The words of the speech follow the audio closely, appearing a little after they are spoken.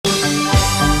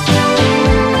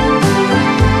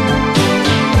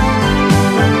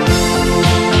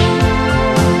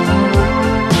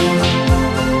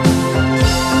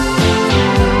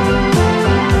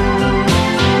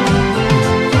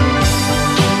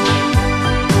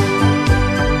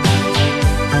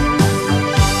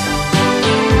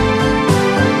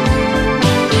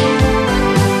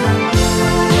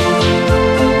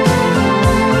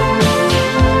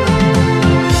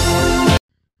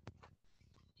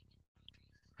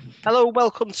Hello,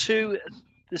 welcome to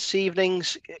this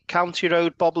evening's County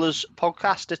Road Bobblers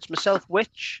podcast. It's myself,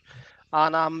 Witch,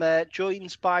 and I'm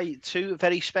joined by two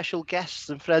very special guests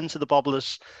and friends of the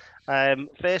Bobblers.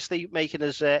 Firstly, making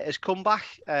his comeback.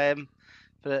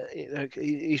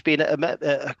 He's been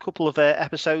a couple of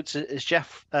episodes. Is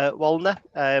Jeff Wallner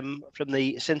from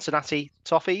the Cincinnati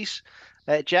Toffees.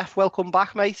 Jeff, welcome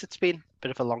back, mate. It's been a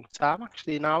bit of a long time,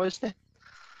 actually, now, isn't it?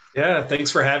 Yeah, thanks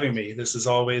for having me. This is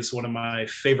always one of my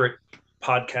favorite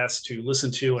podcasts to listen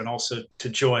to and also to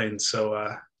join.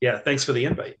 So, yeah, thanks for the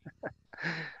invite.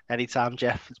 Anytime,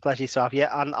 Jeff. It's a pleasure to have you.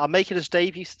 And I'm making his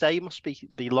debut today. Must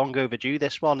be long overdue.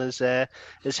 This one is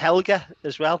Helge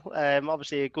as well.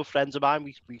 Obviously a good friend of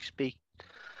mine. We speak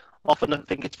often. I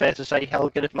think it's fair to say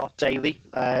Helge, if not daily.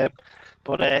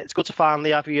 But it's good to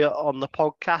finally have you on the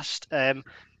podcast.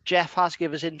 Jeff has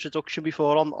given his introduction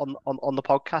before on the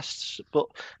podcasts, but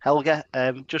Helge,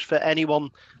 just for anyone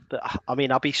that, I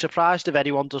mean, I'll be surprised if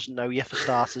anyone doesn't know you for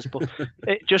starters, but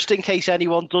just in case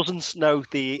anyone doesn't know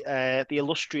the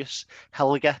illustrious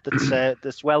Helge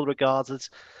that's well regarded.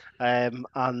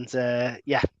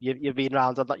 Yeah, you've been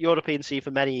around on that European scene for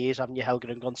many years, haven't you, Helge,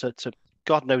 and gone to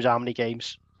God knows how many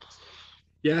games.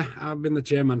 Yeah, I've been the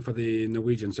chairman for the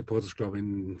Norwegian Supporters Club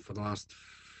for the last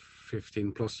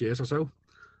 15 plus years or so.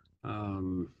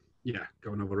 Yeah,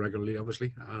 going over regularly,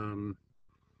 obviously.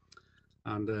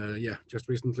 Yeah, just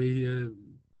recently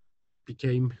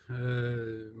became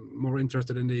more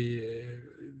interested in the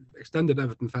extended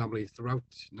Everton family throughout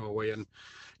Norway and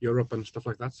Europe and stuff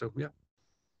like that. So, yeah.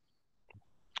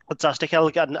 Fantastic,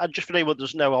 Helge. And just for anyone who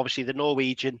doesn't know, obviously the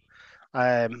Norwegian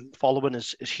following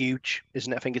is huge,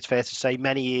 isn't it? I think it's fair to say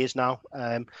many years now.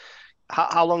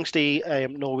 How long's the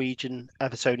Norwegian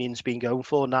Evertonians been going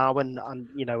for now, and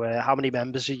how many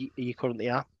members are you currently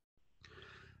at?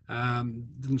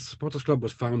 The Supporters Club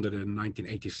was founded in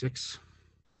 1986,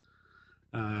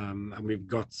 and we've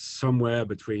got somewhere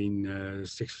between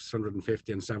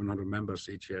 650 and 700 members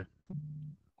each year.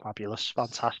 Fabulous,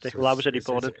 fantastic. Well, I was only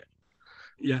born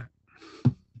in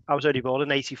I was only born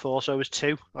in '84, so I was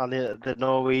two, and the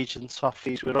Norwegian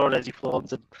Toffees were already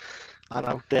formed and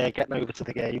out there getting over to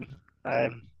the game.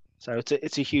 So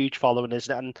it's a huge following,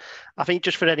 isn't it? And I think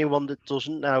just for anyone that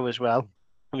doesn't know as well,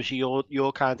 obviously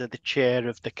you're kind of the chair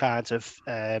of the kind of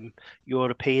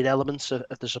European elements of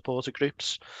the supporter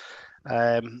groups.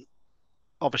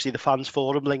 Obviously the fans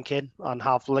forum link in and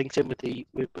have linked in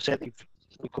with certainly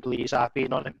a couple of years I've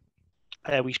been on it.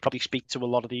 We probably speak to a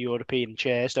lot of the European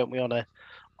chairs, don't we, on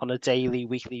a daily,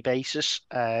 weekly basis,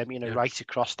 right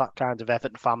across that kind of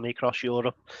Everton family across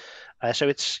Europe. So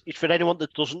it's for anyone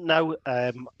that doesn't know,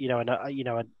 and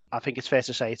I think it's fair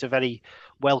to say it's a very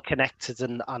well connected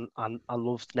and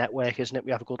loved network, isn't it?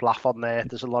 We have a good laugh on there.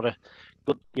 There's a lot of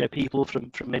good, people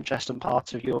from interesting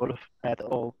parts of Europe that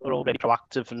are already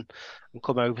proactive and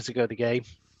come over to go to the game.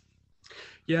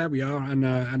 Yeah, we are, and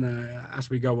as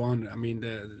we go on, I mean,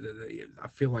 I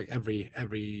feel like every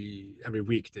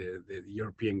week the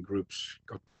European groups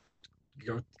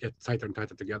get tighter and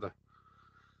tighter together.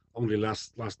 Only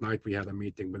last night we had a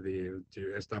meeting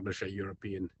to establish a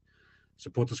European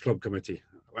Supporters Club committee.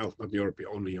 Well, not European,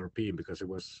 only European, because it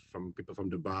was from people from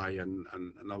Dubai and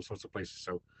all sorts of places.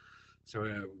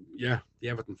 So yeah, the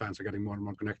Everton fans are getting more and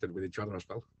more connected with each other as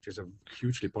well, which is a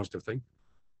hugely positive thing.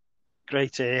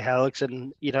 Great to hear, Alex.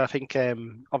 And I think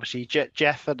obviously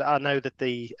Jeff, and I know that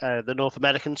the North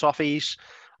American Toffees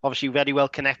obviously very well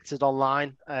connected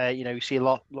online. You see a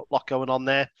lot going on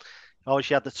there.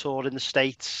 Obviously had the tour in the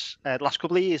States the last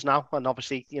couple of years now, and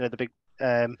obviously the big.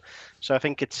 So I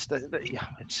think it's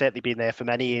certainly been there for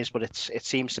many years, but it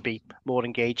seems to be more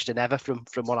engaged than ever from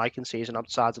what I can see as an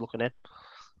outsider looking in.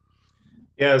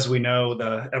 Yeah, as we know,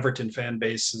 the Everton fan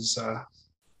base is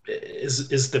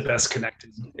the best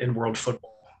connected in world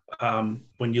football.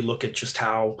 When you look at just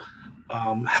how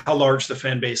large the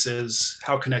fan base is,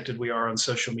 how connected we are on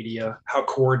social media, how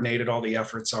coordinated all the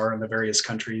efforts are in the various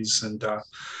countries, and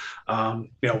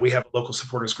we have a local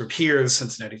supporters group here, the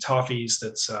Cincinnati Toffees,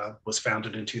 that was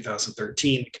founded in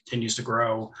 2013. It continues to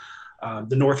grow.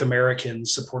 The North American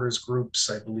supporters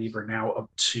groups, I believe, are now up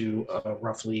to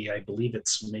roughly, I believe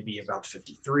it's maybe about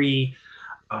 53.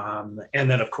 And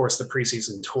then, of course, the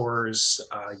preseason tours,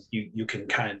 you can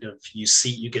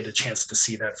you get a chance to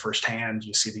see that firsthand.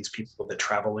 You see these people that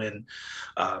travel in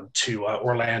to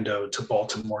Orlando, to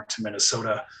Baltimore, to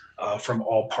Minnesota from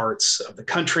all parts of the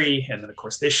country. And then, of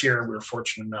course, this year we were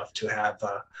fortunate enough to have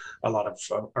a lot of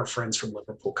our friends from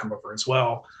Liverpool come over as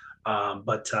well.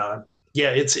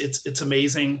 Yeah, it's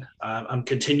amazing. I'm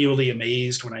continually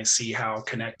amazed when I see how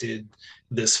connected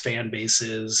this fan base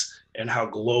is. and how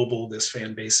global this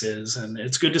fan base is. And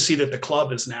it's good to see that the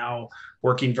club is now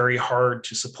working very hard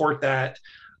to support that.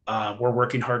 We're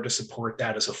working hard to support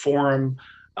that as a forum.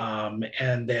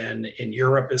 And then in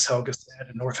Europe, as Helga said,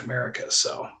 in North America.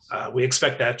 So we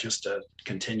expect that just to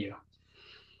continue.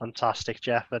 Fantastic,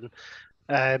 Jeff.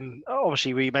 And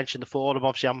obviously, we mentioned the forum.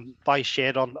 Obviously, I'm vice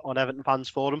chair on Everton Fans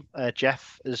Forum.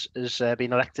 Jeff has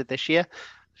been elected this year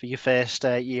for your first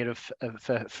year of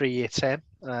 3-year term.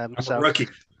 I'm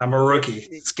a rookie.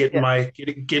 It's getting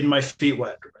my feet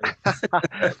wet.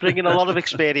 Right? Bringing a lot of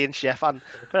experience, Jeff.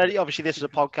 But obviously, this is a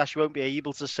podcast. You won't be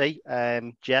able to see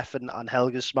Jeff and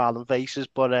Helga's smiling faces.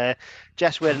 But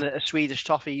Jeff's wearing a Swedish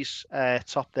Toffees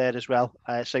top there as well.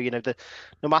 So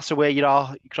no matter where you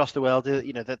are across the world,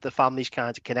 the family's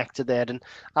kind of connected there. And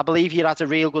I believe you had a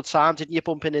real good time, didn't you,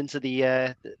 bumping into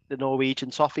the Norwegian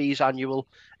Toffees annual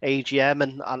AGM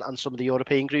and some of the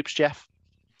European groups, Jeff?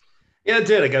 Yeah, I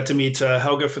did. I got to meet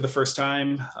Helga for the first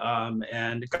time,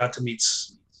 and got to meet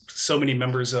so many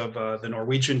members of the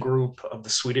Norwegian group, of the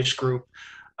Swedish group.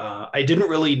 I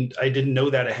didn't know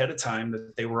that ahead of time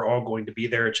that they were all going to be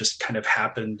there. It just kind of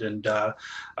happened, and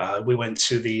we went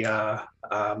to the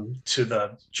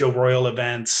Joe Royle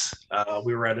events.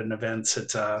 We were at an event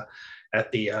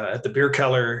at the beer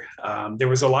keller. There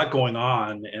was a lot going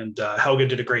on, and Helga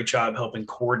did a great job helping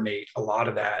coordinate a lot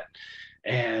of that.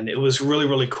 And it was really,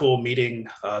 really cool meeting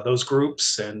those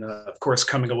groups, and of course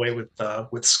coming away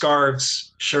with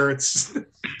scarves, shirts.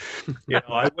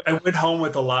 I went home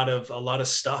with a lot of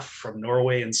stuff from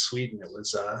Norway and Sweden.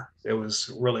 It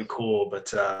was really cool.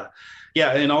 But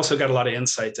and also got a lot of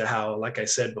insight to how, like I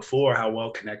said before, how well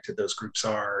connected those groups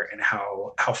are, and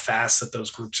how fast that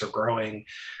those groups are growing,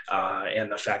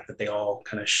 and the fact that they all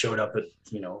kind of showed up at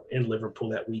in Liverpool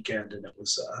that weekend, and it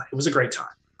was a great time.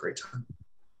 Great time.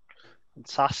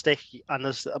 Fantastic. And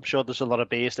I'm sure there's a lot of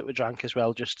beers that were drank as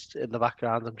well, just in the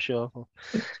background, I'm sure.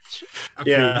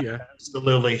 Yeah,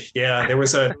 absolutely. Yeah, there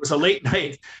was a late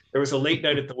night. There was a late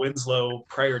night at the Winslow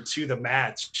prior to the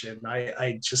match, and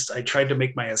I tried to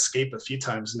make my escape a few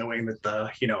times, knowing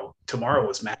that tomorrow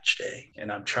was match day,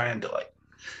 and I'm trying to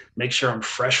make sure I'm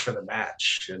fresh for the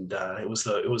match. And it was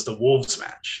the Wolves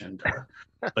match, and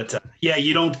but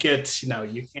you don't get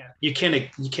you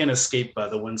can't escape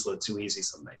the Winslow too easy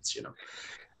some nights.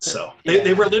 So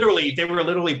they were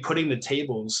literally putting the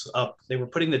tables up. They were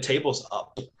putting the tables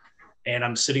up, and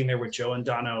I'm sitting there with Joe and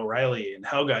Donna O'Reilly and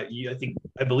Helga.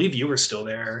 I believe you were still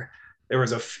there. There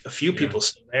was a few people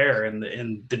still there, and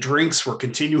the drinks were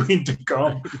continuing to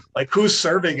come. Like, who's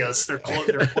serving us? They're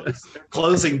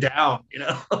closing down,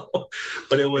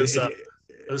 But it was.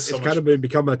 It's kind of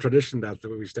become a tradition that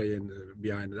we stay in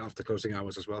behind after closing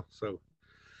hours as well. So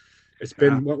it's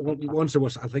been once it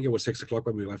was, I think it was 6 o'clock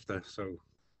when we left there. So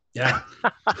yeah,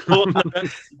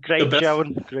 great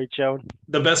showing.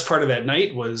 The best part of that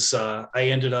night was I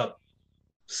ended up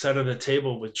sat at a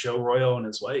table with Joe Royle and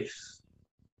his wife,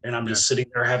 and I'm just sitting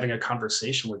there having a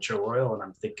conversation with Joe Royle, and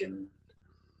I'm thinking,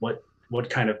 what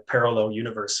kind of parallel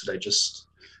universe did I just?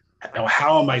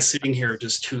 How am I sitting here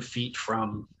just 2 feet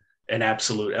from an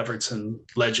absolute Everton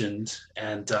legend?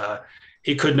 And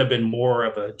he couldn't have been more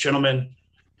of a gentleman.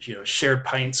 Shared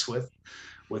pints with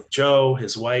Joe.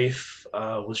 His wife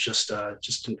was just an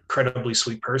incredibly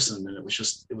sweet person, and it was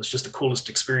just the coolest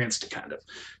experience to kind of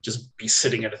just be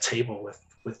sitting at a table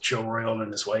with Joe Royle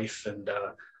and his wife. And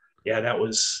that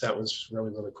was really,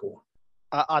 really cool.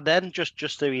 And then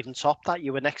just to even top that,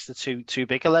 you were next to two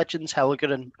bigger legends,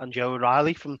 Helga and Joe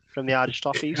O'Reilly from the Irish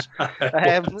Toffees.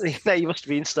 You must have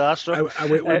been starstruck.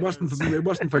 We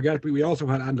mustn't forget, we also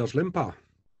had Anders Limpar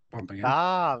bumping in.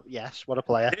 Ah, yes, what a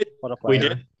player! We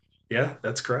did. Yeah,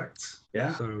 that's correct.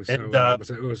 Yeah. So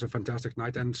it was a fantastic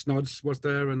night, and Snods was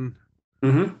there, and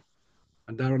and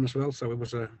Darren as well. So it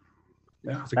was a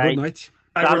good night.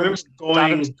 I remember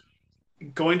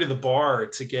going to the bar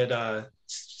to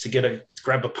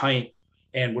grab a pint,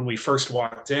 and when we first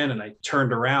walked in, and I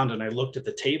turned around and I looked at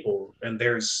the table, and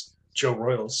there's Joe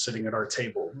Royle sitting at our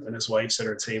table, and his wife's at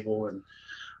our table, and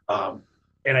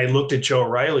I looked at Joe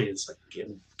O'Reilly. It's like,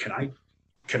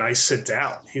 can I sit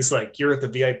down? He's like, you're at the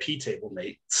VIP table,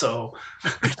 mate. So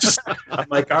I'm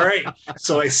like, all right.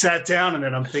 So I sat down, and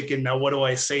then I'm thinking, now what do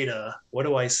I say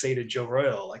to Joe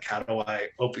Royle? Like, how do I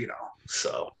open?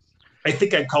 So I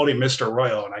think I called him Mr.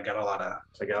 Royle, and I got a lot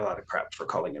of crap for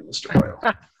calling him Mr. Royle.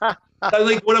 I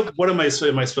like, what am I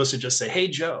supposed to just say? Hey,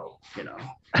 Joe,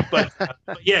 But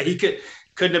yeah, he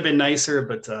couldn't have been nicer.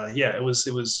 But it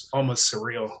was almost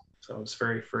surreal. So it was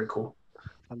very, very cool.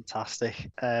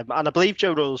 Fantastic. And I believe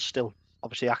Joe Royle's still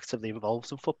obviously actively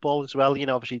involved in football as well.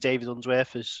 Obviously David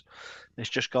Unsworth has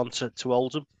just gone to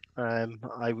Oldham.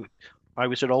 I I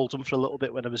was at Oldham for a little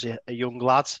bit when I was a young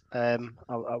lad. I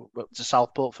went to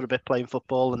Southport for a bit playing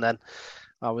football, and then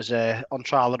I was on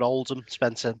trial at Oldham.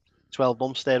 Spent 12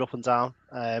 months there up and down.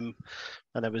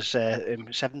 And I was in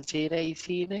 17,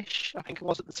 18-ish, I think it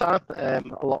was at the time.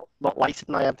 A lot lighter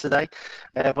than I am today.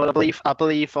 But I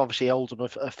believe obviously Oldham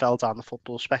have fell down the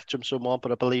football spectrum somewhat.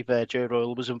 But I believe Joe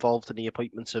Royle was involved in the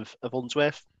appointment of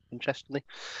Unsworth. Interestingly,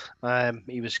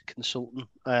 he was consulting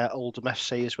Oldham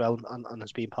FC as well, and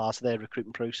has been part of their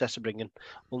recruitment process of bringing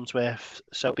Unsworth.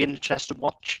 So it'll be an interesting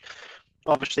watch.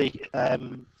 Obviously, I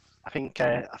think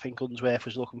Unsworth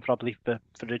was looking probably for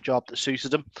a job that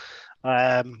suited him,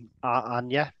 and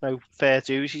yeah, no fair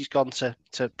dues. He's gone to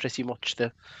pretty much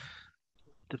the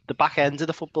back end of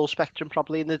the football spectrum,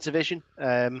 probably in the division,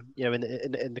 in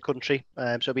the country.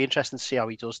 So it'll be interesting to see how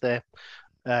he does there.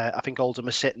 I think Oldham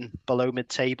are sitting below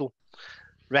mid-table.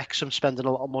 Wrexham spending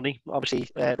a lot of money. Obviously,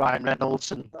 Ryan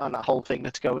Reynolds and that whole thing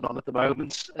that's going on at the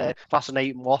moment.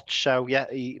 Fascinating watch. So yeah,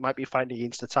 he might be fighting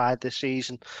against the tide this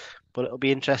season, but it'll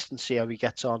be interesting to see how he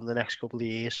gets on in the next couple of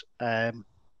years.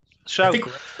 So I think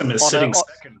Wrexham is sitting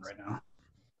second right now.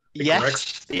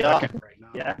 Yes, they are. Right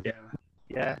now.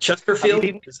 Yeah. Chesterfield,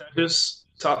 is that who's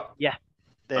top? Yeah,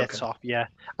 they're top. Yeah.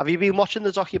 Have you been watching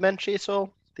the documentary at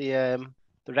all? The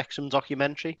Wrexham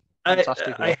documentary.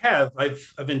 Fantastic. I have.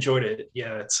 I've enjoyed it.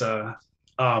 Yeah, it's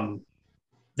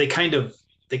they kind of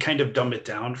dumb it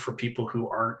down for people who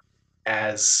aren't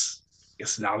as, I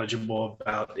guess, knowledgeable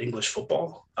about English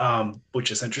football,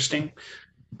 which is interesting.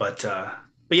 But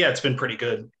yeah, it's been pretty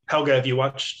good. Helga, have you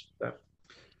watched that?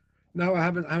 No, I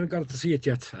haven't got to see it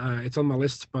yet. It's on my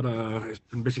list, but it's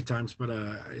been busy times. But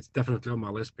it's definitely on my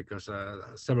list because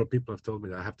several people have told me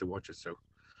that I have to watch it. So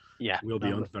yeah, we'll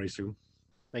be on very soon.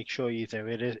 Make sure you do.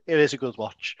 It is a good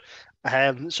watch.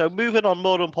 So moving on,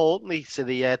 more importantly, to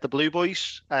the Blue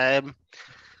Boys. We are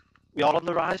on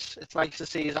the rise. It's nice to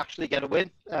see us actually get a win.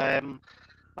 I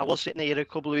was sitting here a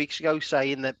couple of weeks ago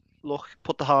saying that, look,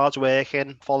 put the hard work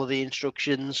in, follow the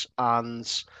instructions,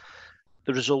 and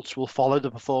the results will follow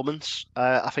the performance.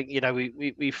 I think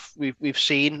we've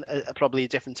seen probably a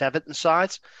different Everton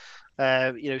side.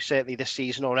 Certainly this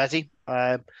season already.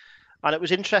 And it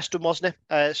was interesting, wasn't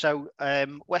it? So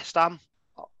West Ham,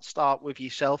 I'll start with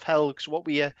yourself, Helgs. What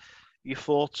were your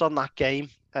thoughts on that game?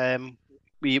 Were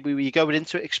you going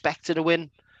into it expecting a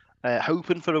win,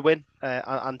 hoping for a win?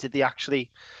 And did they actually,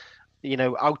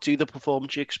 outdo the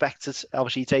performance you expected?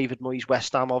 Obviously, David Moyes,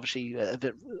 West Ham, obviously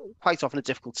quite often a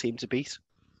difficult team to beat.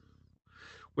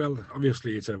 Well,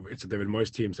 obviously it's a David Moyes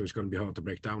team, so it's going to be hard to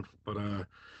break down.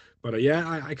 But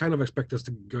yeah, I kind of expect us to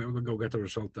go get a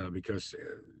result there because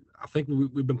I think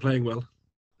we've been playing well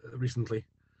recently,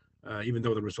 even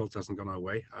though the result hasn't gone our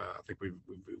way. I think we've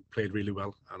played really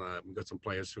well, and we've got some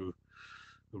players who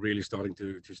are really starting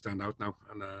to stand out now.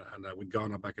 And with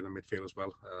Ghana back in the midfield as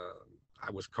well,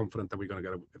 I was confident that we're going to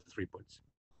get the 3 points.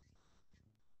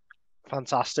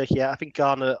 Fantastic. Yeah, I think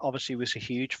Ghana obviously was a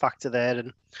huge factor there.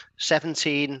 And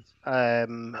 17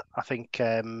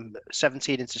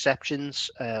 interceptions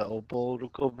or ball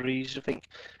recoveries, I think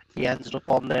he ended up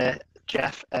on there.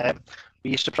 Jeff, were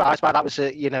you surprised by that? Is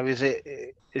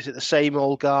it the same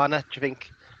old Ghana? Do you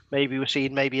think maybe we're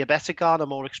seeing maybe a better Ghana,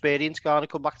 more experienced Ghana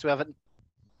come back to Everton?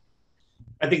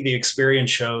 I think the experience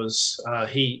shows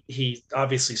he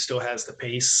obviously still has the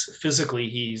pace. Physically,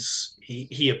 he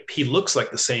looks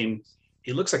like the same.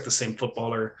 He looks like the same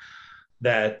footballer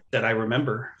that I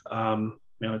remember.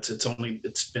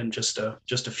 It's been just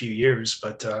a few years,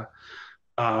 but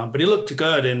he looked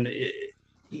good, and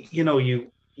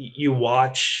you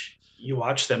watch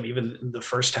them even in the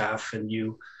first half,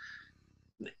 and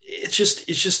it's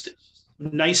just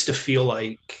nice to feel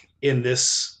like in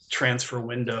this transfer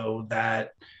window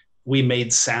that we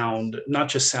made not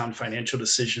just sound financial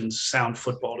decisions, sound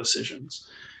football decisions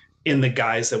in the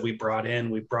guys that we brought in.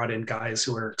 We brought in guys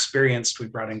who are experienced. We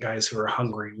brought in guys who are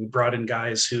hungry. We brought in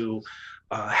guys who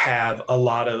have a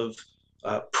lot of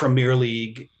Premier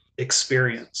League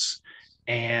experience.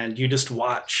 And you just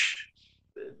watch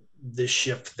the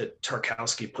shift that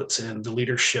Tarkowski puts in, the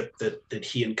leadership that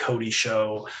he and Cody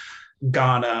show.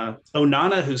 Ghana,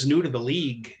 Onana, who's new to the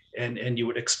league, and you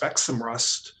would expect some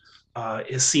rust,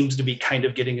 seems to be kind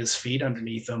of getting his feet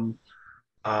underneath him.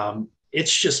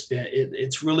 It's just been,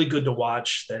 it's really good to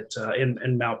watch that, and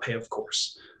Maupay, of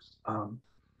course.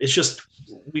 It's just,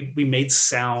 we made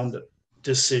sound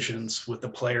decisions with the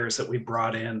players that we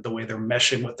brought in, the way they're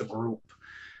meshing with the group,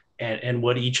 and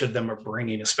what each of them are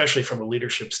bringing, especially from a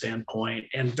leadership standpoint.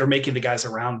 And they're making the guys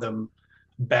around them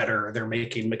better. They're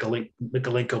making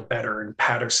Mikalenko better and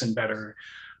Patterson better.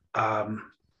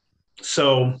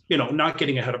 So, not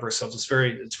getting ahead of ourselves. It's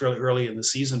really early in the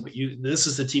season, but this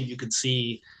is the team you could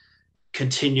see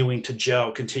continuing to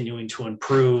gel, continuing to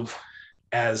improve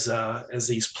as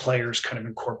these players kind of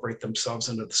incorporate themselves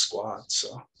into the squad.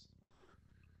 So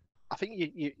I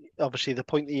think you obviously the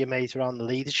point that you made around the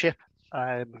leadership.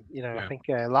 I think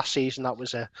last season that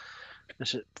was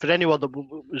for anyone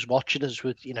that was watching us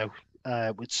would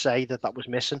say that was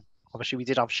missing. Obviously, we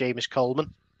did have Seamus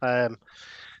Coleman, but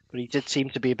he did seem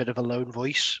to be a bit of a lone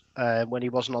voice when he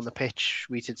wasn't on the pitch.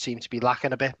 We did seem to be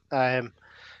lacking a bit.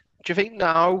 Do you think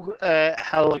now,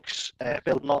 Helix,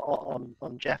 building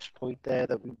on Jeff's point there,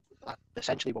 that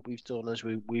essentially what we've done is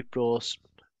we've brought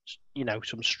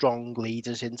some strong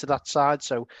leaders into that side,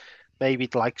 so maybe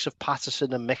the likes of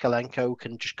Patterson and Mikalenko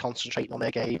can just concentrate on their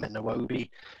game, and Iwobi,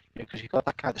 because you've got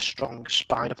that kind of strong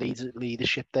spine of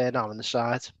leadership there now on the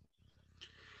side.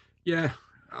 Yeah,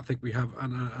 I think we have,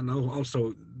 and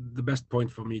also the best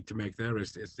point for me to make there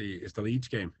is the Leeds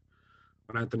game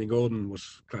when Anthony Gordon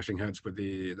was clashing heads with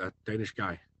that Danish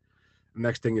guy. The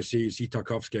next thing you see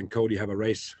Tarkovsky and Cody have a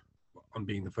race on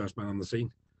being the first man on the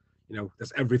scene.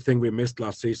 That's everything we missed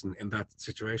last season in that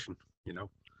situation.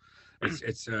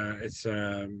 It's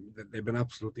they've been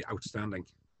absolutely outstanding,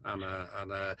 and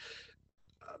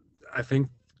I think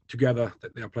together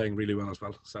that they are playing really well as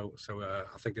well. So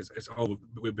I think it's all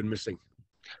we've been missing.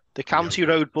 The County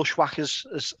Road Bushwhackers,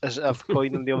 as I've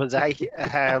coined them the other day.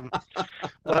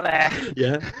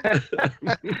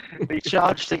 We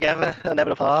charge together and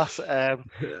never apart.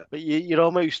 But you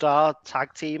almost are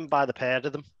tag team by the pair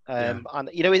of them. And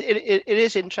it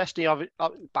is interesting.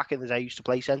 Back in the day, I used to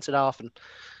play centre half,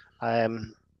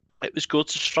 and it was good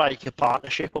to strike a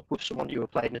partnership up with someone you were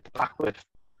playing at the back with.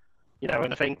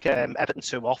 And I think Everton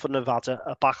too often have had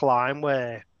a back line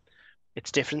where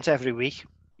it's different every week.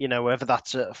 Whether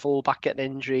that's a full-back getting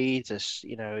injured,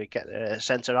 get a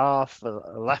centre-half, a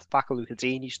left-back, or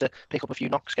Lucadine used to pick up a few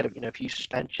knocks, get a few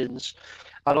suspensions.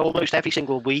 And almost every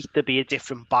single week, there'd be a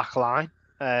different back line.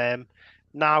 Now,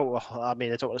 I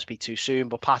don't want to speak too soon,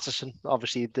 but Patterson,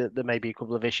 obviously, there may be a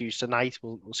couple of issues tonight.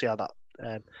 We'll see how that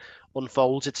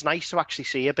unfolds. It's nice to actually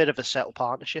see a bit of a settled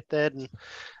partnership there. And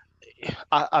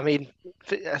I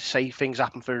say things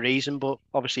happen for a reason, but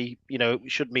obviously,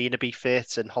 it should mean to be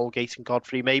fit and Holgate and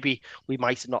Godfrey. Maybe we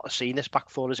might not have seen this back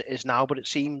four as it is now, but it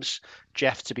seems,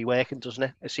 Jeff, to be working, doesn't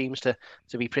it? It seems to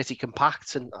be pretty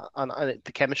compact, and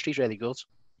the chemistry is really good.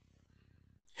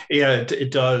 Yeah,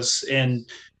 it does. And,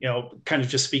 kind of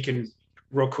just speaking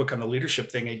real quick on the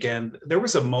leadership thing again, there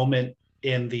was a moment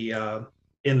in the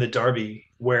derby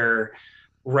where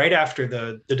right after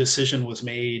the decision was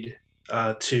made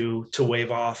to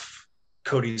wave off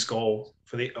Cody's goal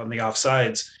on the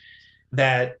offsides,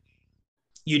 that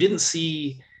you didn't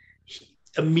see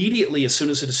immediately as soon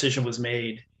as the decision was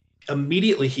made,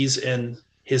 immediately he's in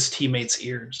his teammates'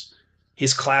 ears.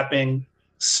 He's clapping,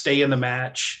 stay in the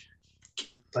match,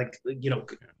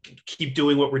 keep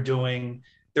doing what we're doing.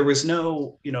 There was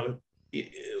no,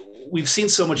 we've seen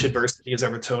so much adversity as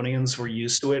Evertonians. We're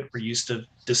used to it. We're used to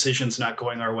decisions not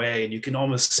going our way. And you can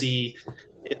almost see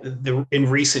in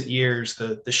recent years,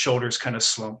 the shoulders kind of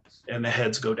slump and the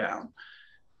heads go down.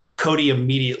 Cody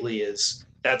immediately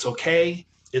that's okay.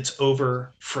 It's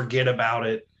over. Forget about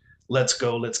it. Let's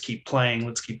go. Let's keep playing.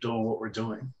 Let's keep doing what we're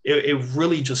doing. It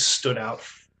really just stood out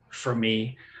for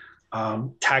me.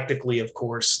 Tactically, of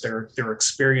course, they're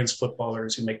experienced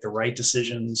footballers who make the right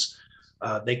decisions.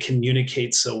 They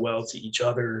communicate so well to each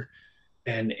other.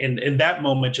 And that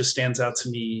moment just stands out to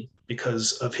me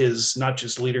because of his not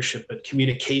just leadership, but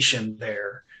communication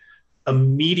there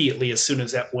immediately as soon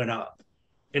as that went up.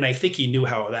 And I think he knew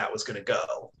how that was going to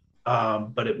go.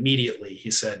 But immediately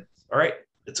he said, all right,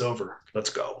 it's over. Let's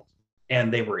go.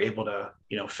 And they were able to,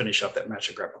 finish up that match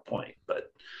and grab a point.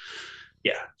 But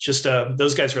yeah, just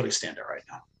those guys really stand out right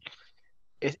now.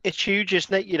 It's huge,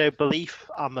 isn't it? Belief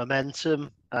and momentum,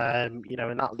 and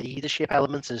that leadership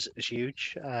element is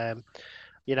huge. And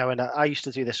I used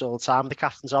to do this all the time. The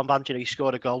captain's armband, you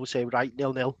scored a goal, we say, right,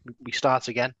 0-0, we start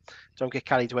again. Don't get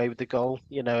carried away with the goal.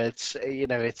 To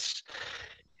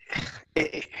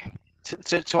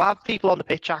have people on the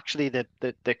pitch actually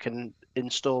that can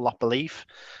install that belief.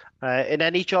 In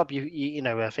any job,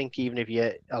 I think even if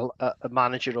you're a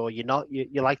manager or you're not,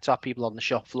 you like to have people on the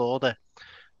shop floor that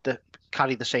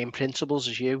carry the same principles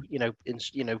as you,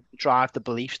 drive the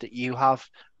beliefs that you have,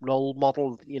 role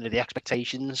model, the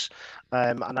expectations.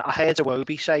 And I heard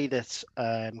Iwobi say that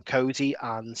Cody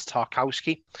and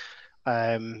Tarkowski,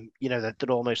 that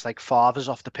they're almost like fathers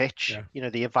off the pitch. Yeah.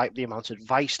 The amount of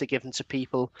advice they're giving to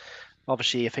people.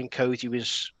 Obviously, I think Cody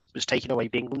was was taken away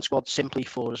the England squad simply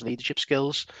for his leadership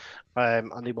skills,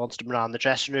 and they wanted him around the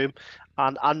dressing room.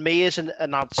 And me as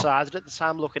an outsider at the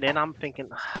time looking in, I'm thinking,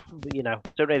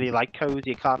 don't really like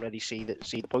Cody. You can't really see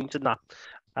the point in that.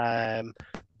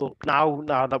 But now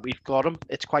that we've got him,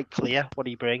 it's quite clear what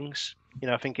he brings.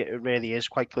 I think it really is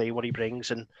quite clear what he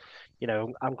brings, and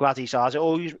I'm glad he's ours. It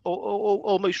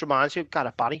almost reminds me of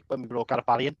Gareth Barry when we brought Gareth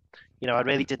Barry in. I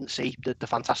really didn't see the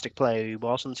fantastic player he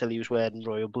was until he was wearing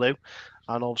royal blue,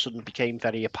 and all of a sudden became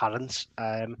very apparent.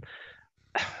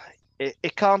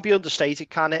 It can't be understated,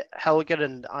 can it, Helge?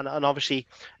 And obviously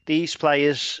these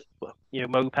players,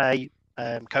 Maupay,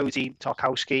 Cody,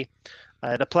 Tarkowski,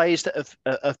 the players that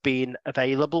have been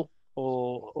available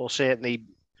or certainly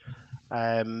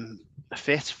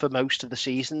fit for most of the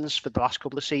seasons, for the last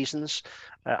couple of seasons,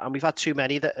 and we've had too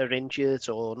many that are injured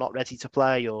or not ready to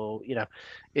play, or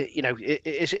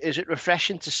is it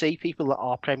refreshing to see people that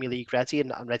are Premier League ready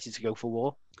and ready to go for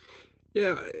war?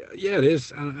 Yeah, it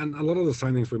is, and a lot of the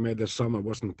signings we made this summer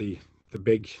wasn't the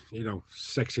big,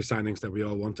 sexy signings that we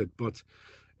all wanted, but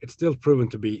it's still proven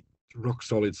to be rock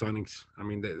solid signings. I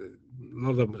mean, a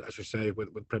lot of them, as you say,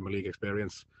 with Premier League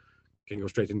experience, can go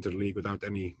straight into the league without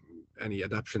any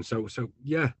adaptation. So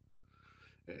yeah,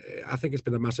 I think it's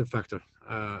been a massive factor,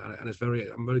 and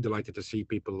I'm very delighted to see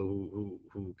people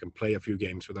who can play a few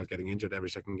games without getting injured every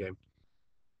second game.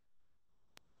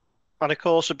 And of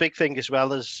course, a big thing as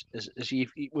well is you,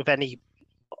 with any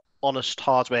honest,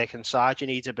 hard-working side, you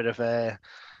need a bit of a,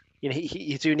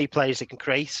 you do need players that can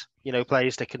create,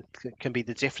 players that can be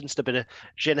the difference, a bit of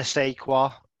je ne sais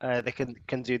quoi, that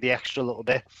can do the extra little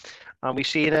bit. And we've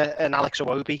seen an Alex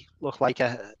Iwobi look like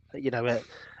a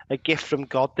gift from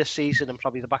God this season, and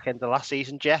probably the back end of last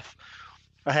season. Jeff,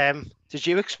 did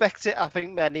you expect it? I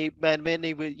think many,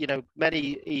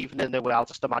 even in their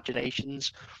wildest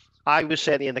imaginations. I was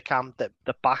certainly in the camp that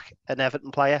back an Everton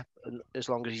player, and as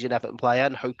long as he's an Everton player,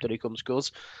 and hope that he comes good.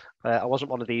 I wasn't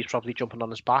one of these probably jumping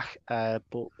on his back,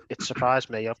 but it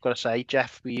surprised me. I've got to say,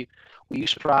 Jeff, were you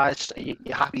surprised? Are you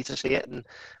happy to see it? And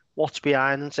what's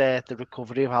behind the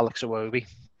recovery of Alex Iwobi?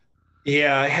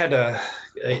 Yeah, I had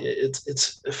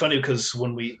it's funny because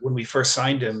when we first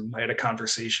signed him, I had a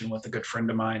conversation with a good friend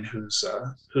of mine who's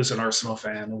an Arsenal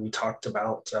fan, and we talked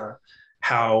about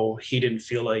how he didn't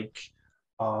feel like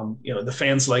the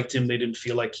fans liked him. They didn't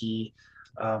feel like he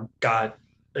got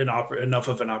enough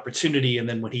of an opportunity, and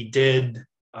then when he did,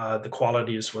 the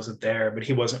quality just wasn't there. But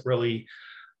he wasn't really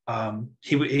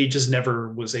he just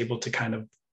never was able to kind of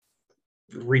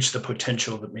reach the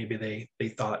potential that maybe they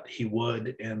thought he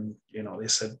would. And they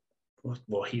said,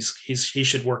 well, he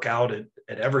should work out at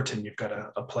Everton. You've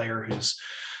got a player who's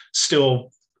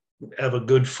still of a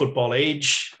good football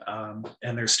age,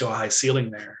 and there's still a high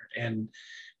ceiling there. And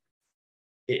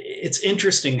it's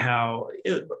interesting how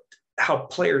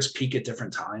players peak at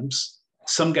different times.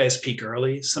 Some guys peak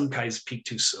early, some guys peak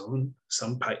too soon,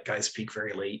 some guys peak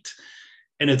very late,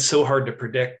 and it's so hard to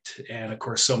predict. And of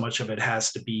course, so much of it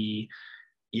has to be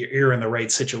you're in the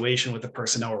right situation with the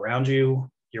personnel around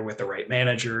you, you're with the right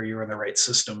manager, you're in the right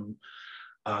system.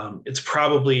 It's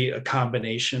probably a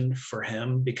combination for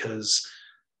him, because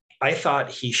I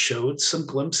thought he showed some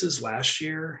glimpses last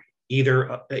year,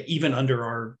 even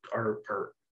under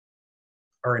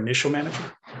our initial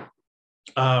manager.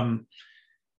 And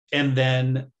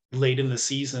then late in the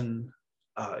season,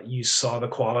 you saw the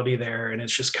quality there, and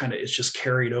it's just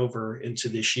carried over into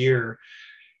this year.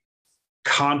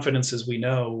 Confidence, as we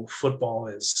know, football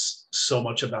is so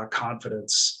much about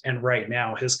confidence. And right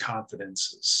now his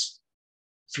confidence is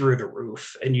through the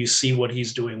roof, and you see what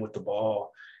he's doing with the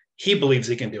ball. He believes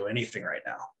he can do anything right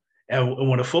now. And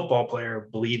when a football player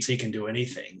believes he can do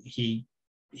anything, he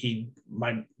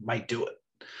might do it.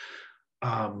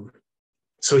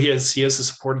 So he has the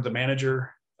support of the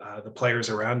manager, the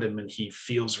players around him, and he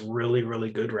feels really,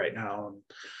 really good right now.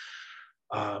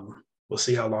 And we'll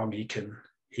see how long he can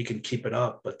keep it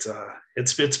up. But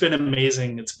it's been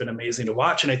amazing. It's been amazing to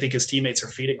watch, and I think his teammates are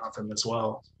feeding off him as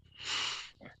well.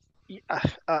 Yeah,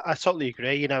 I totally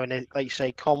agree. And like you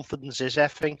say, confidence is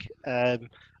everything.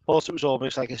 Also, it was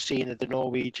almost like a scene of the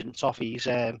Norwegian Toffees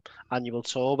annual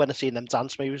tour when I seen them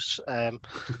dance moves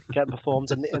getting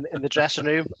performed in the dressing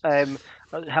room.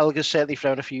 Helge's certainly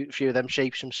thrown a few of them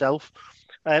shapes himself.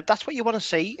 That's what you want to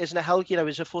see, isn't it, Helge?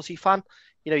 As a footy fan,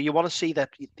 you want to see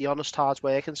the honest, hard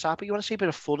working side, but you want to see a bit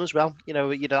of fun as well.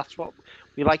 That's what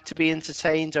we like, to be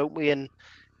entertained, don't we? And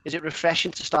is it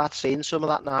refreshing to start seeing some of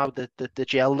that now? The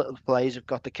gel that the players have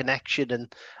got, the connection,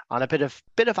 and a bit of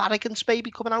arrogance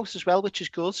maybe coming out as well, which is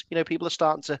good. People are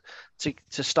starting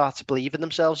to believe in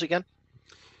themselves again.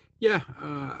 Yeah,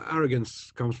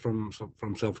 arrogance comes from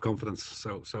self-confidence.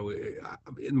 So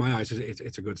in my eyes,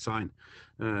 it's a good sign.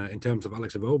 In terms of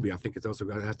Alex Iwobi, I think it also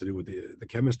has to do with the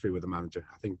chemistry with the manager.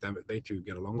 I think they two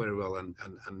get along very well, and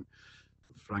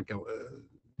Frank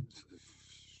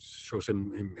shows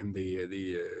him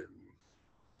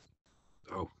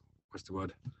oh, what's the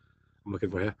word I'm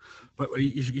looking for here? But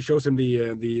he shows him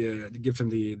gives him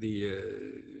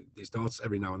the starts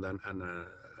every now and then, and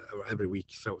every week.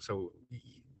 So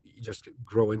he just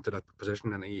grow into that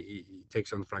position, and he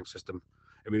takes on Frank's system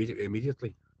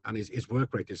immediately, and his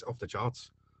work rate is off the charts.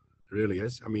 It really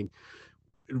is. I mean,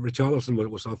 Richarlison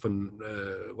was often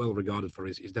well regarded for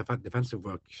his defensive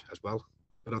work as well,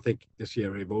 but I think this year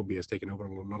Iwobi has taken over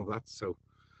a lot of that. So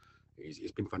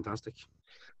he's been fantastic.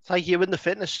 It's like you in the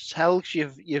fitness, Helgs,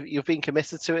 you've been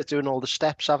committed to it, doing all the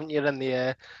steps, haven't you, in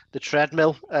the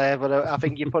treadmill? But I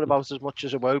think you put about as much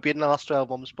as Iwobi in the last 12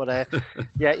 months. But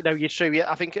yeah, you're true.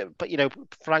 Yeah, I think, but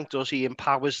Frank does. He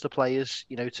empowers the players,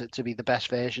 to be the best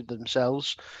version of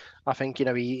themselves. I think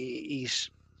he's.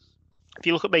 If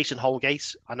you look at Mason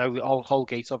Holgate, I know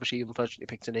Holgate obviously unfortunately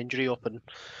picked an injury up, and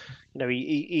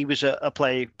he was a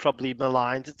player probably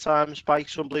maligned at times by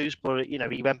some Blues, but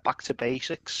he went back to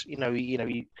basics. He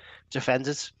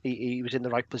defended. He was in the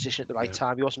right position at the right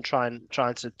time. He wasn't trying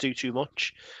to do too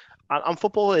much. And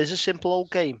football is a simple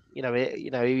old game.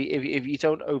 If you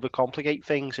don't overcomplicate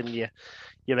things and you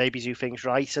maybe do things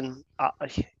right, and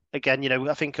again,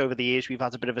 I think over the years we've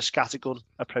had a bit of a scattergun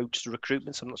approach to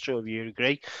recruitment. I'm not sure if you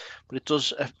agree, but it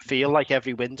does feel like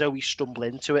every window we stumble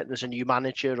into it and there's a new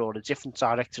manager or a different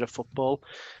director of football.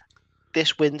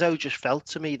 This window just felt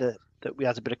to me that we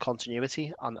had a bit of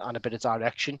continuity and a bit of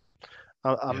direction.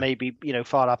 And maybe,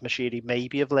 Farhad Moshiri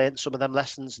maybe have learned some of them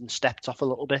lessons and stepped off a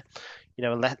little bit,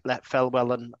 and let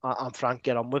Felwell and Frank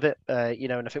get on with it,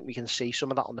 and I think we can see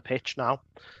some of that on the pitch now.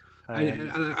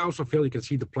 And I also feel you can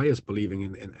see the players believing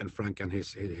in Frank and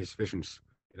his visions.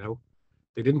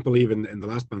 They didn't believe in the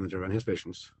last manager and his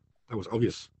visions. That was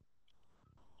obvious,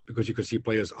 because you could see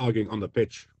players arguing on the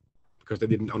pitch because they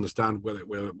didn't understand where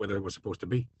it was supposed to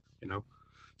be.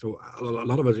 So a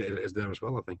lot of it is there as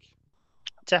well, I think.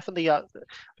 Definitely, I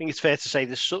think it's fair to say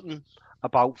there's something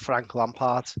about Frank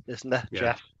Lampard, isn't there,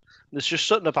 Jeff? There's just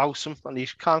something about him, and you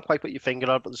can't quite put your finger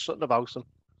on it, but there's something about him.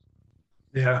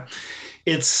 Yeah,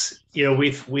 it's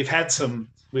we've had some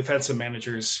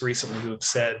managers recently who have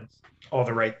said all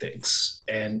the right things,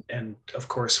 and of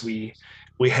course we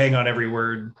hang on every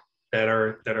word that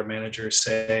our managers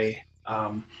say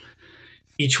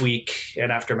each week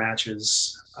and after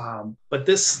matches. But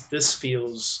this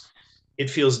feels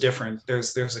different.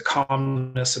 There's a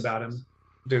calmness about him.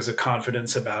 There's a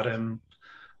confidence about him.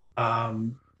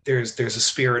 There's a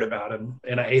spirit about him,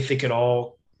 and I think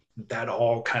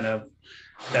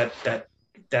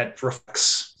that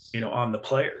reflects on the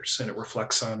players, and it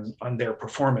reflects on their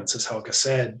performance. As Helge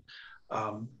said,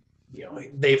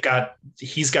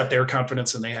 he's got their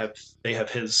confidence and they have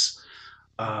his,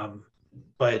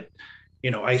 but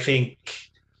I think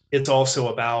it's also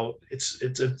about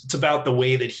it's about the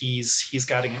way that he's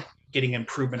getting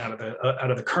improvement out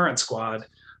of the current squad,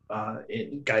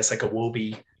 guys like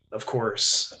Iwobi, of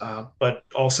course, but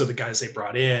also the guys they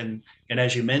brought in. And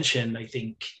as you mentioned, I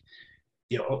think,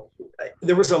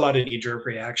 there was a lot of knee-jerk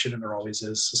reaction, and there always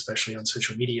is, especially on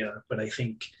social media. But I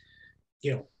think,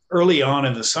 early on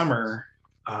in the summer,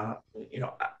 I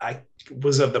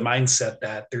was of the mindset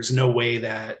that there's no way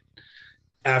that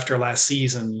after last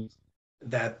season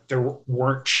that there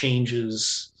weren't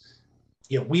changes.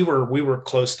 We were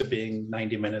close to being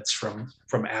 90 minutes from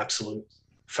absolute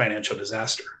financial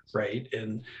disaster, right?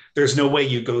 And there's no way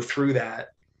you go through that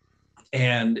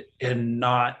and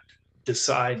not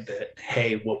decide that,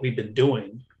 hey, what we've been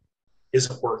doing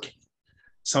isn't working.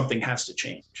 Something has to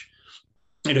change.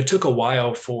 And it took a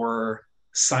while for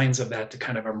signs of that to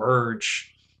kind of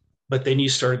emerge, but then you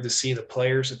started to see the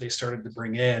players that they started to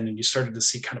bring in, and you started to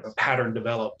see kind of a pattern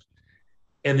develop.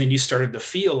 And then you started to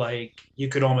feel like you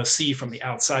could almost see from the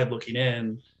outside looking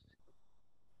in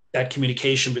that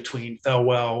communication between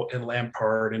Felwell and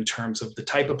Lampard in terms of the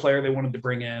type of player they wanted to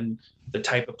bring in, the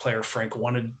type of player Frank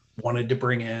wanted to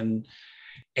bring in,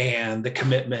 and the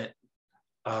commitment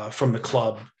from the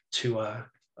club to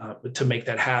make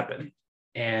that happen.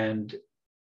 And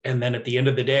then at the end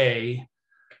of the day,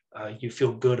 you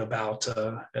feel good about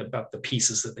the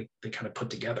pieces that they kind of put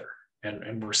together,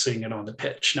 and we're seeing it on the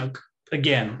pitch. Now,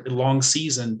 again, a long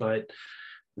season, but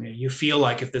you feel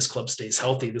like if this club stays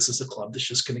healthy, this is a club that's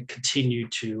just going to continue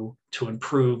to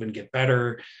improve and get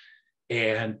better.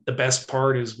 And the best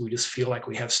part is we just feel like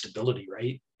we have stability,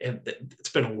 right? And it's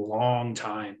been a long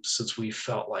time since we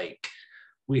felt like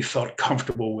we felt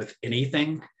comfortable with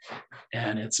anything.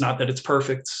 And it's not that it's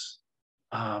perfect,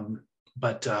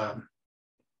 but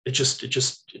it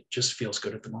just feels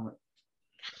good at the moment.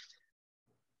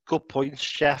 Good points,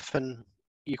 Jeff, and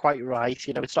you're quite right.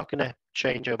 You know, it's not going to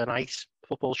change overnight.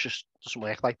 Football just doesn't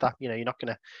work like that. You know, you're not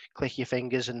going to click your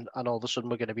fingers and all of a sudden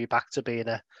we're going to be back to being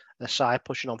a side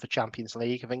pushing on for Champions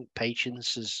League. I think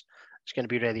patience is going to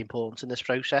be really important in this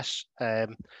process.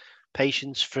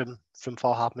 Patience from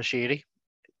Farhad Moshiri,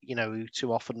 you know, who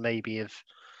too often maybe have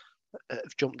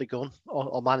jumped the gun,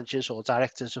 or managers or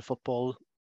directors of football.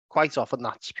 Quite often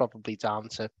that's probably down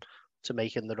to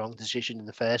making the wrong decision in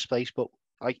the first place. But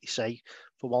like you say,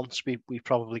 for once we've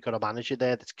probably got a manager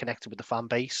there that's connected with the fan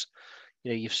base. You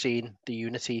know, you've seen the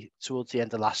unity towards the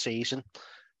end of last season.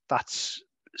 That's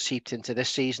seeped into this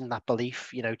season, that belief.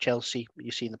 You know, Chelsea,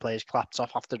 you've seen the players clapped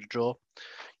off after the draw.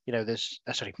 You know, there's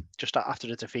just after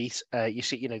the defeat. You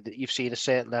see, you know, that you've seen a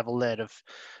certain level there of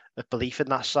belief in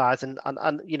that side. And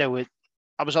you know,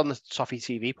 I was on the Toffee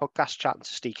TV podcast chatting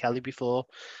to Steve Kelly before,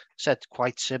 said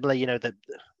quite similar. You know, that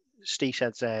Steve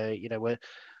said, you know,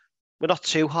 we're not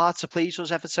too hard to please us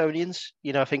Evertonians.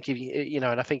 You know, I think and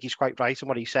I think he's quite right in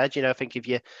what he said. You know, I think if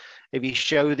you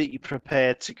show that you're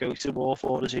prepared to go to war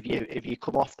for us, if you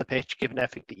come off the pitch, given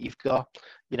everything that you've got,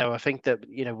 you know, I think that,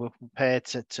 you know, we're prepared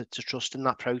to trust in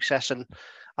that process. And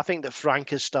I think that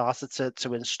Frank has started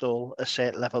to install a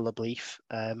certain level of belief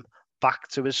back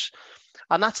to us.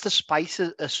 And that's despite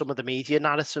some of the media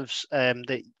narratives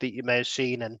that you may have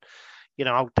seen. And you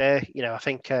know, out there, you know, I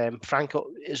think Frank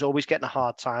is always getting a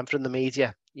hard time from the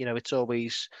media. You know, it's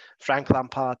always Frank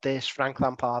Lampard this, Frank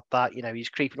Lampard that. You know, he's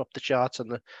creeping up the charts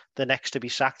and the next to be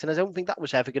sacked. And I don't think that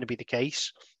was ever going to be the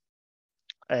case.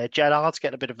 Gerrard's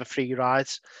getting a bit of a free ride.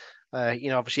 You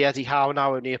know, obviously Eddie Howe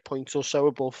now only a point or so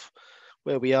above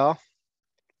where we are.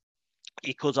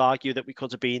 You could argue that we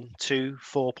could have been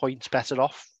 2-4 points better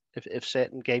off if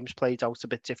certain games played out a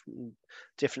bit different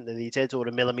than they did, or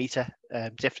a millimetre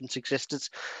difference existed.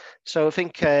 So I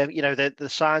think you know, the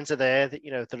signs are there that,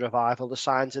 you know, the revival, the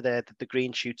signs are there that the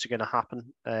green shoots are going to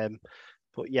happen.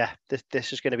 But yeah,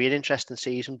 this is going to be an interesting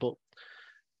season. But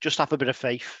just have a bit of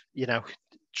faith, you know,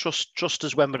 trust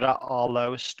us when we're at our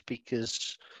lowest,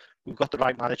 because we've got the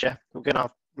right manager. We're going to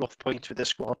have rough points with this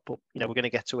squad, but you know, we're going to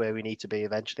get to where we need to be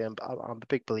eventually. I'm a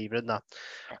big believer in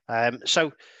that.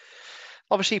 So.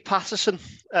 Obviously, Patterson,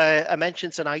 I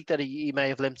mentioned tonight that he may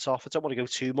have limped off. I don't want to go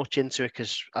too much into it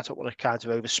because I don't want to kind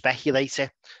of over-speculate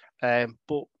it.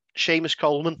 But Seamus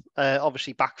Coleman,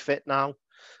 obviously back fit now.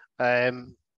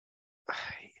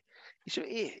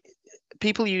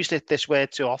 People use this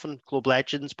word too often, club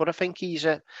legends, but I think he's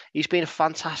been a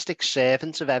fantastic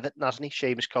servant of Everton, hasn't he,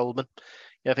 Seamus Coleman?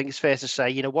 You know, I think it's fair to say,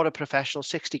 you know, what a professional,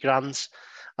 60 grand,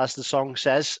 as the song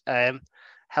says.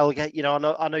 Helge, you know,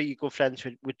 I know you're good friends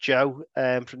with Joe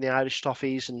from the Irish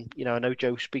Toffees, and you know, I know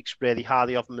Joe speaks really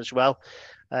highly of him as well.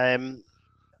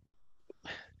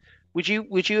 Would you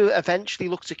eventually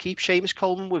look to keep Seamus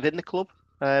Coleman within the club?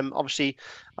 Obviously,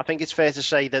 I think it's fair to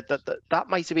say that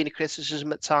might have been a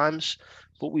criticism at times,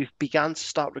 but we've begun to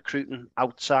start recruiting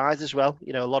outside as well.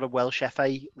 You know, a lot of Welsh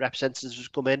FA representatives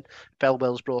have come in.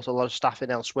 Bellwell's brought a lot of staff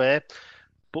in elsewhere.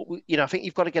 But, you know, I think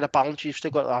you've got to get a balance. You've still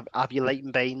got to have your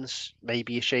Leighton Baines,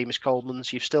 maybe your Seamus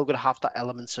Colemans. You've still got to have that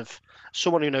element of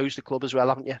someone who knows the club as well,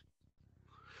 haven't you?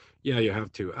 Yeah, you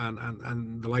have to.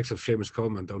 And the likes of Seamus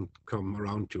Coleman don't come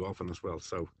around too often as well.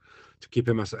 So to keep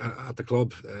him at the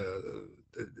club,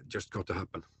 it just got to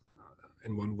happen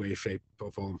in one way, shape,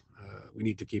 or form. We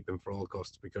need to keep him for all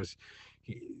costs, because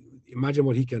imagine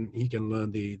what he can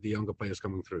learn the younger players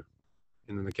coming through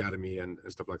in an academy and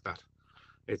stuff like that.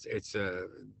 It's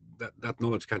that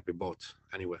knowledge can't be bought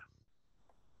anywhere.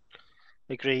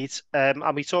 Agreed. And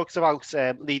we talked about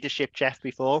leadership, Jeff,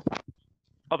 before.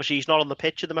 Obviously, he's not on the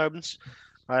pitch at the moment.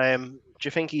 Do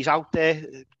you think he's out there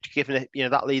giving it, you know,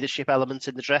 that leadership element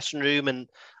in the dressing room and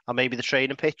maybe the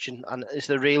training pitch? And is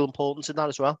there real importance in that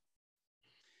as well?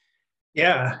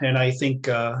 Yeah, and I think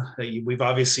we've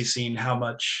obviously seen how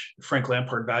much Frank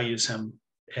Lampard values him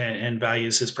and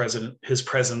values his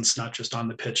presence, not just on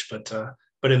the pitch,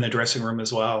 but in the dressing room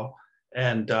as well.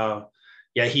 And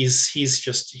yeah,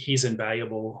 he's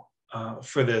invaluable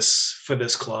for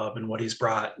this club and what he's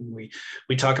brought. And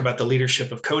we talk about the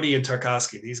leadership of Cody and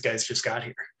Tarkowski. These guys just got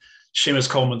here. Seamus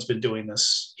Coleman's been doing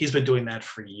this. He's been doing that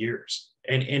for years,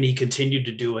 and he continued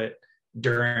to do it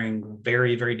during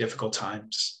very, very difficult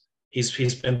times.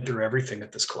 He's been through everything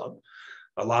at this club,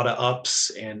 a lot of ups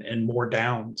and more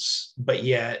downs, but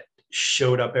yet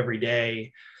showed up every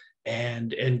day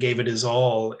and gave it his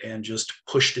all and just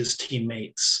pushed his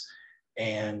teammates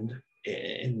and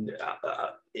and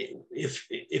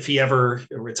if he ever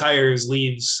retires,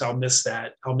 leaves, I'll miss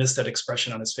that. I'll miss that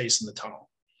expression on his face in the tunnel,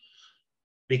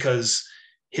 because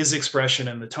his expression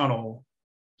in the tunnel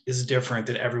is different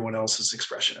than everyone else's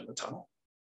expression in the tunnel.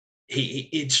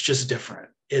 It's just different.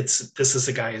 This is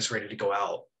a guy who's ready to go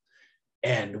out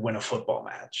and win a football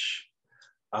match.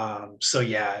 So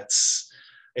yeah,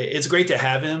 it's great to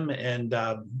have him. And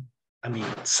I mean,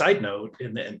 side note,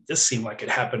 and this seemed like it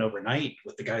happened overnight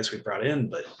with the guys we brought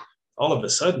in, but all of a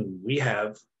sudden we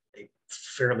have a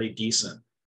fairly decent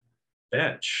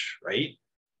bench, right?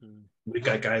 We've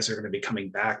got guys that are going to be coming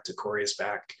back. Decore is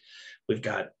back. We've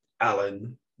got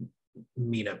Alan,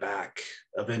 Mina back,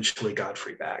 eventually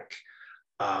Godfrey back.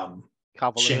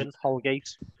 Calvert-Lewin,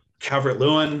 Holgate.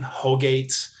 Calvert-Lewin,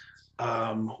 Holgate.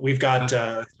 We've got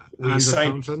Andros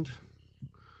Townsend.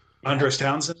 Andros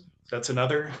Townsend. That's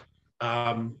another.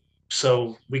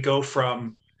 So we go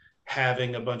from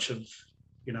having a bunch of,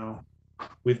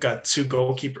 we've got 2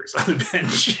 goalkeepers on the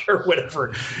bench or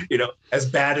whatever, as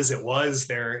bad as it was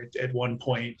there at one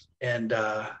point. And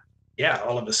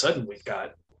all of a sudden we've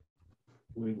got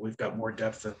more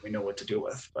depth than we know what to do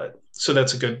with. But so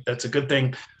that's a good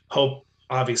thing. Hope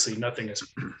obviously nothing is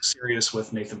serious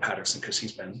with Nathan Patterson, because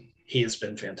he has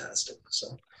been fantastic.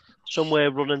 So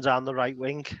somewhere running down the right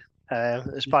wing.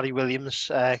 As Barry Williams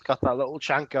got that little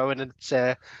chant going, and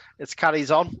it's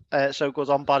carries on. So goes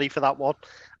on, Barry, for that one.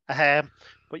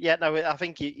 But yeah, no, I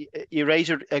think you raise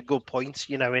a good point.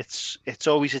 It's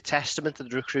always a testament to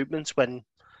the recruitment when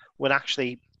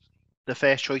actually the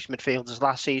first choice midfielders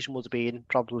last season would have been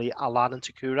probably Alan and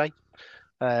Takure.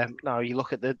 Now you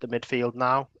look at the midfield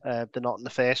now, they're not in the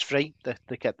first 3.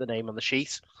 They get the name on the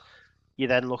sheet. You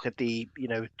then look at the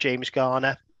James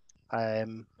Garner.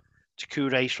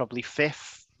 Takure's probably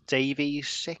 5th, Davies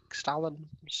 6th, Allen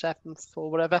 7th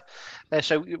or whatever.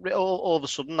 So all of a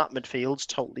sudden that midfield's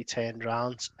totally turned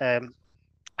around.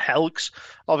 Helgs,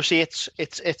 obviously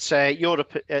it's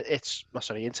Europe,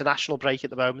 international break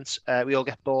at the moment. We all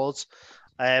get bored.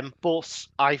 But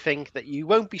I think that you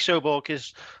won't be so bored,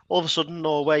 because all of a sudden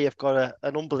Norway have got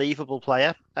an unbelievable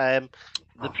player. The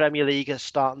Premier League is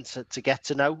starting to get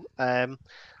to know.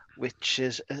 Which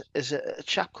is a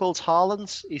chap called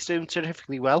Haaland. He's doing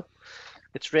terrifically well.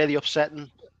 It's really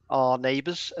upsetting our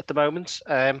neighbours at the moment.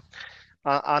 And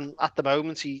at the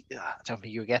moment, I don't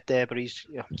think he'll get there, but he's.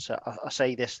 So I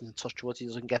say this and touch wood, he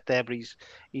doesn't get there, but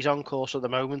he's on course at the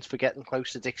moment for getting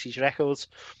close to Dixie's records.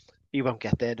 He won't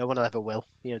get there. No one ever will.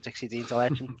 Dixie Dean's a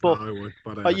legend.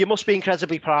 But you must be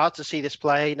incredibly proud to see this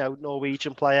player.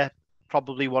 Norwegian player,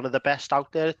 probably one of the best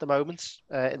out there at the moment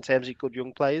in terms of good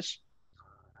young players.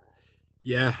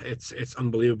 Yeah, it's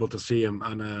unbelievable to see him,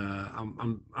 and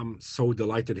I'm so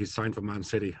delighted he signed for Man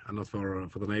City and not for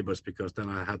the neighbors, because then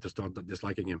I had to start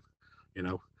disliking him.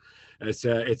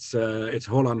 It's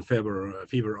Holland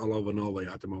fever all over Norway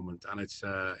at the moment, and it's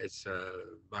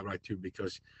by right too,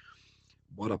 because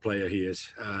what a player he is.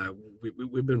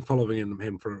 We've been following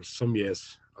him for some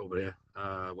years over here.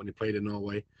 When he played in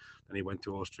Norway, and he went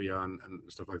to Austria and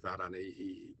stuff like that, and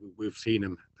we've seen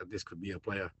him that this could be a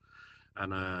player.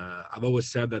 And I've always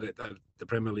said that the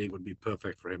Premier League would be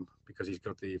perfect for him, because he's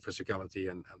got the physicality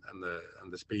and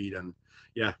the speed, and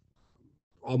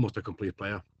almost a complete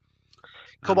player.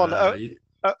 Come on,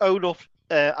 own up.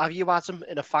 Have you had him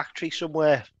in a factory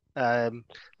somewhere,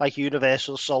 like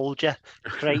Universal Soldier,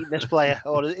 creating this player,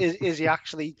 or is he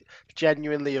actually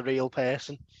genuinely a real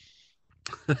person?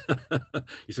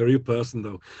 He's a real person,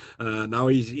 though. Now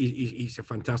he's a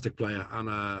fantastic player, and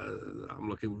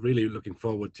I'm really looking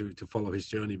forward to follow his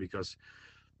journey, because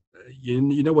you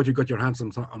know what, you got your hands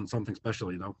on something special,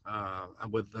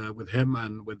 and with him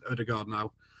and with Ødegaard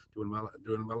now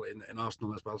doing well in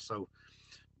Arsenal as well. So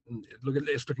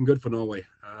it's looking good for Norway.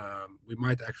 We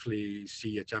might actually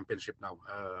see a championship now,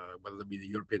 whether it be the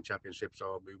European Championships,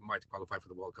 or we might qualify for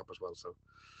the World Cup as well. So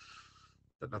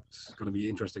that's going to be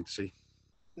interesting to see.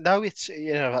 No, it's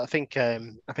I think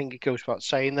it goes without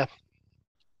saying that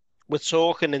we're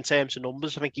talking in terms of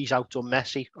numbers. I think he's outdone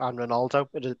Messi and Ronaldo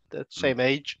at the same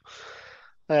age.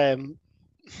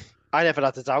 I never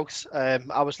had a doubt.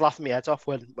 I was laughing my head off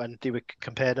when they were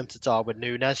comparing him to Darwin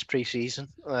Núñez pre-season.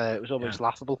 It was almost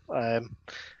laughable. It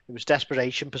was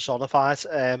desperation personified.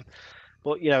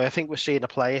 But I think we're seeing a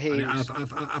player here.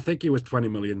 I think he was 20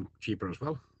 million cheaper as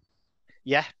well.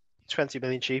 Yeah, 20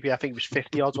 million cheaper. I think it was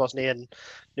 50 odds, wasn't he? And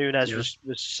Núñez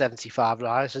was 75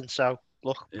 rising. So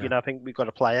look, I think we've got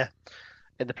a player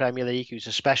in the Premier League who's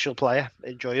a special player.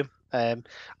 Enjoy him. I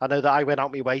know that I went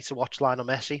out my way to watch Lionel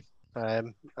Messi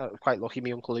Quite lucky.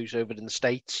 My uncle, who's over in the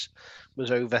States,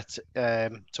 was over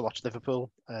to watch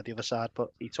Liverpool, the other side, but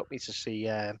he took me to see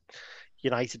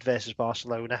United versus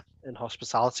Barcelona in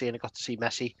hospitality, and I got to see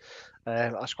Messi. I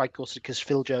was quite gutted because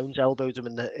Phil Jones elbowed him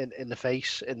in the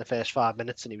face in the first 5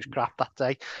 minutes, and he was crap that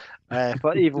day.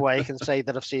 But either way, I can say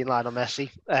that I've seen Lionel Messi.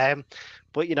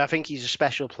 But I think he's a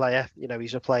special player.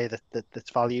 He's a player that's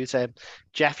valued.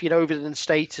 Jeff, over in the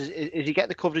States, is he getting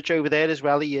the coverage over there as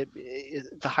well? Is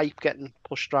the hype getting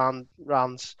pushed around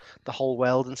the whole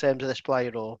world in terms of this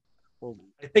player, or?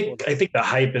 I think the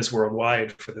hype is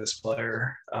worldwide for this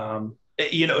player.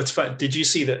 It's fun. Did you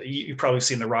see that? You've probably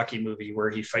seen the Rocky movie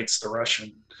where he fights the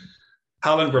Russian.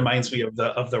 Haaland reminds me of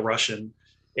the Russian,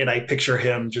 and I picture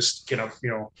him just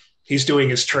he's doing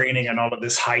his training and all of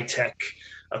this high tech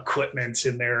equipment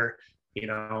in there,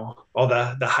 all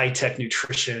the high tech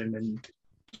nutrition and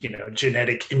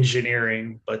genetic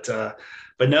engineering, but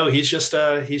no, he's just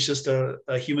a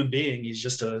human being.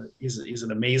 He's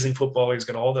an amazing footballer. He's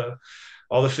got all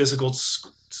the physical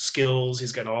skills.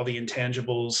 He's got all the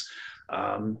intangibles.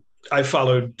 I've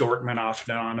followed Dortmund off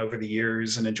and on over the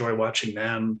years and enjoy watching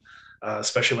them,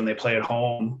 especially when they play at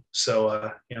home. So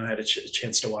I had a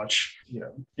chance to watch,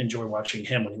 enjoy watching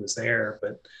him when he was there.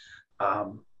 But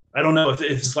I don't know if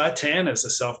Zlatan is a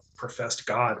self-professed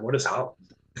god. What is Haaland?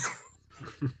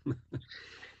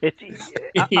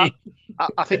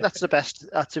 I think that's the best.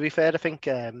 To be fair, I think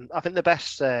the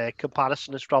best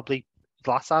comparison is probably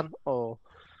Zlatan or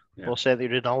certainly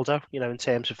Ronaldo. In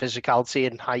terms of physicality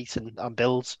and height and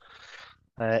builds.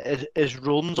 His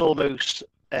runs almost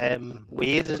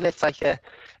weird, isn't it? Like it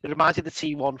reminds me of the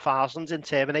T-1000 in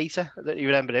Terminator. That you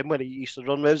remember him when he used to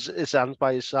run with his hands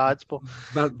by his sides. But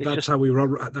that's how we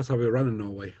run. That's how we run in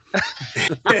Norway. Is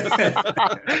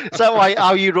that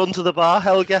how you run to the bar,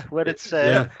 Helge? When it's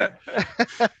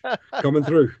coming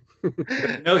through.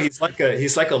 No, he's like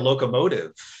a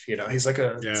locomotive. He's like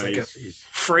a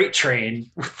freight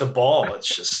train with the ball. It's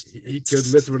just he could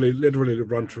literally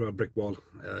run through a brick wall.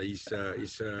 He's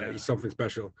something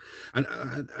special.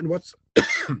 And what's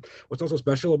also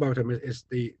special about him is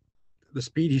the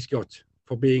speed he's got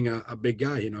for being a big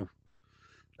guy.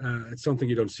 It's something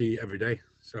you don't see every day.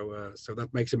 So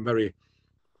that makes him very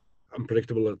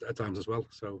unpredictable at times as well.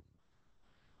 So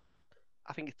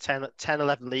I think 10,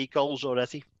 11 league goals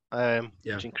already.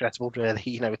 It's incredible, really.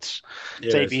 It's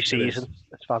debut season.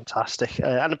 It's fantastic,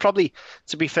 and probably,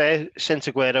 to be fair, since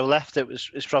Aguero left,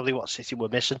 it's probably what City were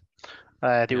missing.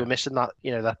 They were missing that,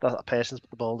 that person to put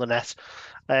the ball in the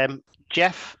net.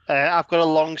 Jeff, I've got a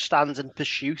long-standing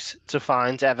pursuit to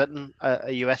find Everton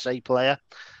a USA player.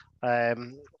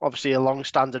 Obviously, a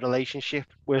long-standing relationship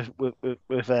with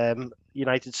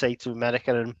United States of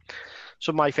America, and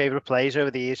some of my favourite players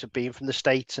over the years have been from the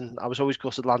States, and I was always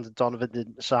gutted Landon Donovan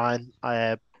didn't sign.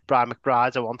 Brian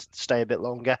McBride, I wanted to stay a bit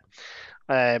longer.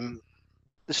 The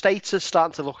States are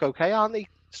starting to look okay, aren't they?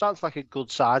 Starting to like a good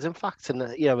side, in fact, and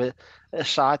a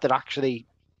side that actually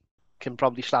can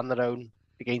probably stand their own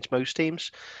against most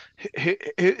teams.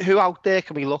 Who out there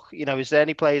can we look? Is there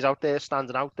any players out there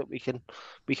standing out that we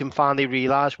can finally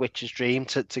realise which is dream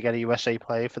to get a USA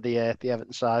player for the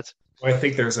Everton side? Well, I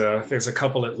think there's a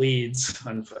couple at Leeds,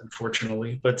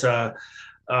 unfortunately, but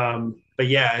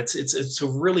yeah, it's a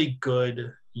really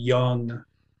good young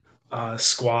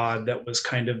squad that was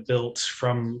kind of built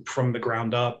from the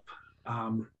ground up.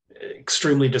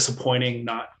 Extremely disappointing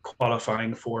not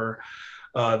qualifying for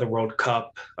the World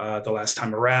Cup the last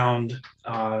time around.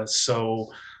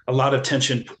 So a lot of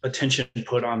attention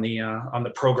put on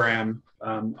the program,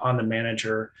 on the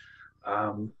manager.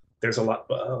 There's a lot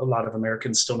of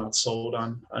Americans still not sold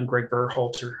on Greg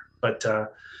Berhalter, but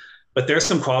there's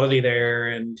some quality there,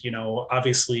 and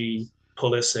obviously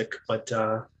Pulisic, but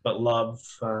love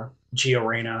Gio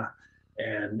Reyna,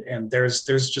 and there's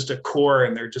just a core,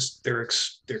 and they're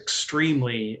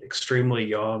extremely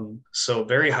young, so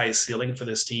very high ceiling for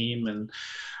this team, and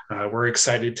we're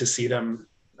excited to see them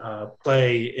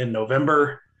play in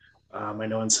November. I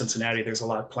know in Cincinnati there's a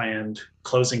lot planned,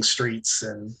 closing streets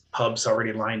and pubs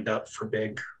already lined up for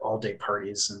big all-day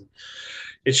parties, and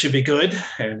it should be good.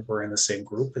 And we're in the same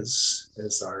group as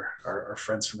our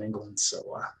friends from England.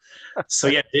 So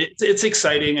yeah, it's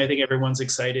exciting. I think everyone's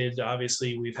excited.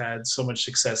 Obviously, we've had so much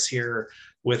success here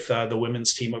with the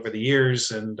women's team over the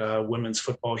years, and women's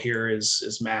football here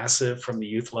is massive from the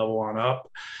youth level on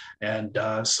up. And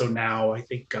so now I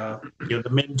think the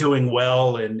men doing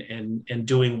well and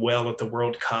doing well at the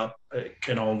World Cup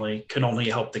can only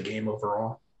help the game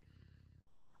overall.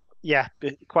 Yeah,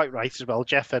 quite right as well,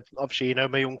 Jeff. Obviously,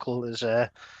 my uncle is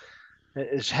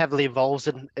is heavily involved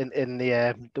in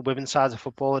the women's side of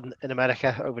football in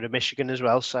America, over in Michigan as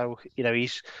well. So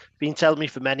he's been telling me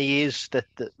for many years that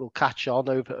we'll catch on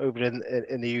over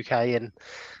in the UK, and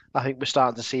I think we're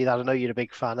starting to see that. I know you're a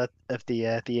big fan of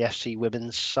the FC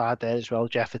women's side there as well,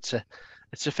 Jeff. It's a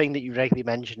thing that you regularly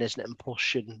mention, isn't it, and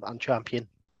push and champion.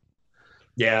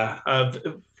 Yeah,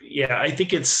 I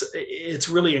think it's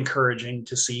really encouraging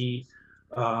to see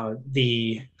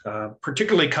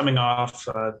particularly coming off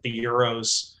the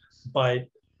Euros, but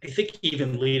I think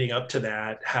even leading up to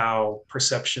that, how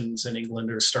perceptions in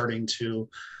England are starting to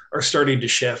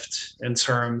shift in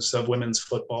terms of women's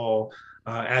football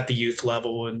at the youth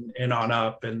level and on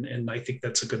up, and I think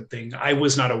that's a good thing. I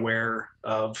was not aware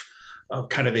of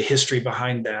kind of the history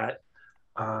behind that,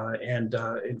 and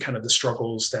kind of the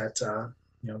struggles that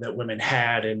that women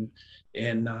had in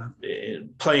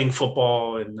playing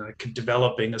football and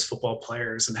developing as football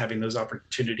players and having those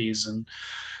opportunities. And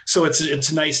so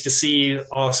it's nice to see, at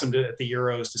the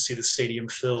Euros to see the stadium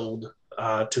filled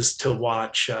to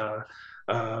watch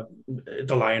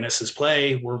the Lionesses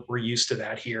play. We're used to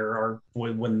that here.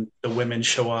 When the women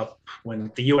show up,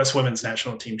 when the U.S. women's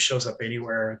national team shows up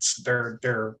anywhere,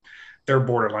 they're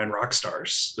borderline rock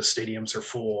stars. The stadiums are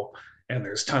full, and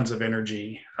there's tons of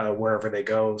energy wherever they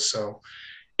go. So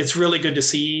it's really good to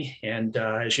see. And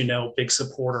as you know, big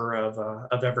supporter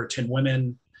of Everton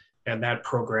women and that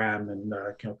program, and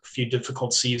a few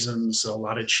difficult seasons, a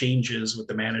lot of changes with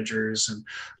the managers and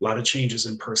a lot of changes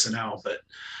in personnel. But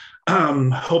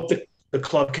hope that the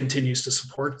club continues to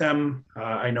support them.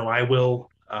 I know I will.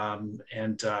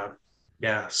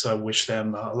 So I wish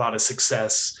them a lot of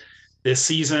success this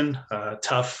season.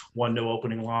 Tough 1-0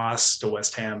 opening loss to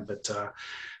West Ham, but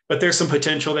there's some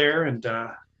potential there, and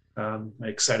I'm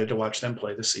excited to watch them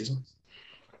play this season.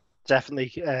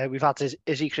 Definitely. We've had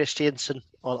Izzy Christiansen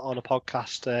on a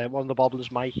podcast. One of the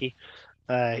Bobblers, Mikey,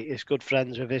 is good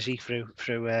friends with Izzy through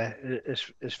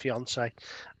his fiance.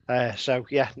 I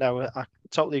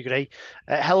totally agree.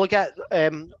 Helga,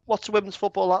 what's the women's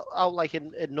football out like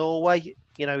in Norway?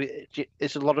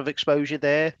 Is a lot of exposure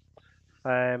there?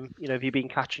 Have you been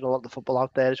catching a lot of the football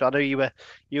out there? So I know you were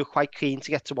quite keen to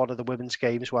get to one of the women's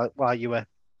games while you were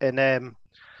in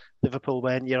Liverpool,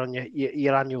 when you're on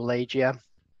your annual AGM.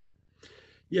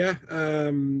 Yeah,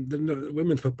 the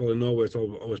women's football in Norway has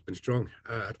always been strong.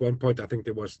 At one point, I think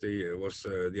it was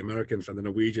the Americans and the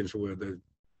Norwegians who were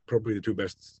probably the two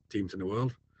best teams in the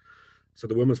world. So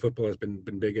the women's football has been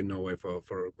big in Norway for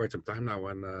quite some time now,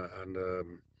 and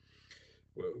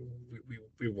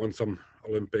we won some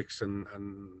Olympics, and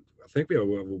I think we have a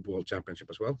world championship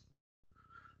as well.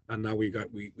 And now we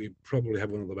probably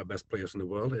have one of the best players in the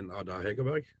world in Ada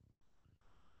Hegerberg.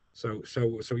 So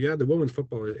yeah, the women's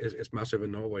football is massive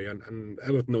in Norway, and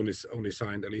Everton only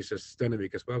signed Elise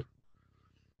Stenevik as well,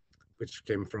 which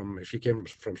came from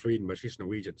Sweden, but she's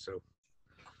Norwegian, so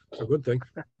it's a good thing.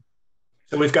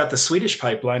 So we've got the Swedish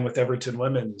pipeline with Everton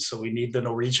women, so we need the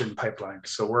Norwegian pipeline.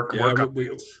 So work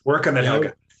on that,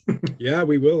 Helga. Yeah,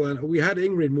 we will. And we had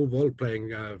Ingrid Movold playing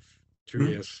 2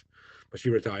 years, but she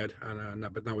retired,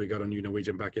 but now we got a new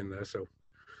Norwegian back in there, so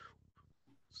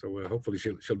hopefully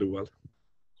she'll do well.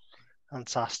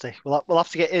 Fantastic. We'll have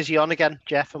to get Izzy on again,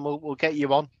 Jeff, and we'll get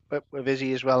you on with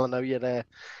Izzy as well. I know you're there.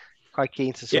 Quite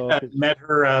keen to talk.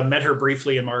 Yeah, met her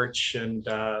briefly in March, and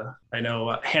I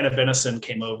know Hannah Bennison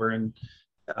came over and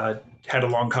had a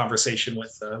long conversation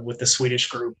with the Swedish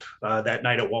group that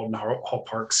night at Walton Hall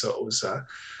Park. So it was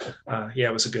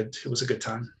it was a good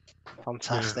time.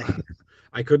 Fantastic. Yeah,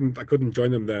 I couldn't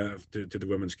join them there to the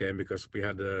women's game because we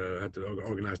had to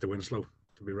organize the Winslow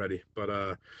to be ready.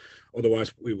 But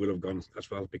otherwise we would have gone as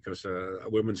well, because a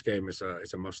women's game is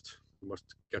a must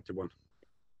get to one.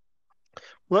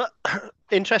 Well,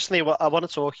 interestingly, what I want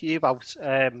to talk to you about,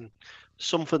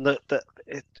 something that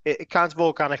it kind of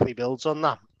organically builds on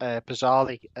that,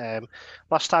 bizarrely.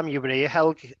 Last time you were here,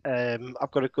 Helg,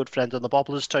 I've got a good friend on the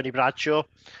Bobblers, Tony Bradshaw.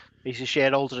 He's a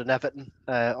shareholder in Everton,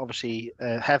 obviously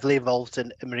heavily involved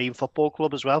in Marine Football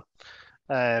Club as well.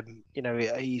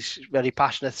 He's very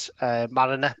passionate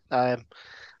mariner, and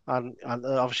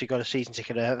obviously got a season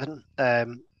ticket at Everton.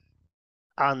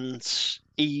 And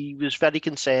he was very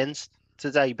concerned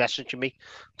today, messaging me,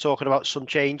 talking about some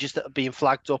changes that are being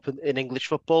flagged up in English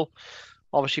football.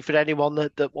 Obviously, for anyone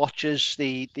that watches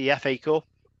the FA Cup,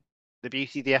 the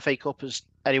beauty of the FA Cup is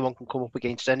anyone can come up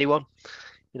against anyone.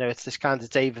 It's this kind of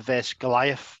David versus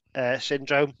Goliath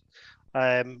syndrome,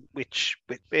 which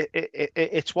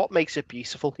it's what makes it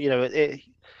beautiful.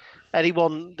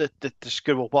 Anyone that's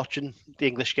grew up watching the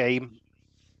English game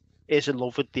is in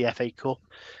love with the FA Cup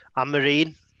and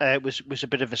Marine. was a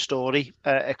bit of a story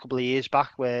a couple of years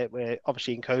back, where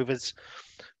obviously in COVID,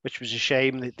 which was a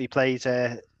shame that they played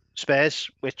Spurs,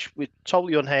 which was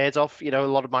totally unheard of. You know, a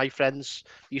lot of my friends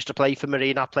used to play for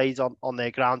Marine. I played on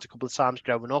their grounds a couple of times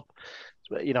growing up.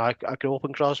 You know, I grew up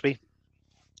in Crosby.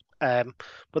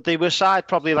 But they were a side,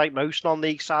 probably like most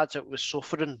non-league sides, that was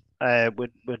suffering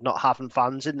with not having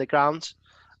fans in the ground.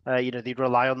 You know, they'd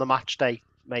rely on the match day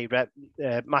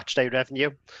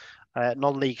revenue.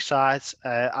 Non-league sides,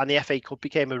 and the FA Cup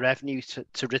became a revenue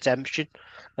to redemption,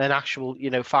 an actual, you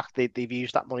know, fact they've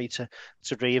used that money to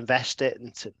reinvest it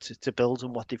and to build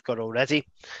on what they've got already.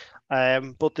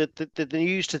 But the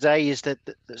news today is that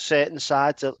certain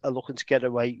sides are looking to get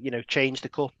away, you know, change the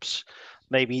cups,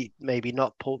 maybe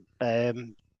not put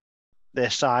their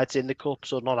sides in the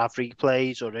cups, or not have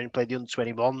replays, or only play the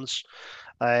under-21s.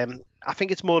 I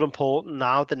think it's more important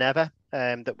now than ever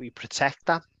that we protect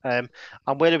that. And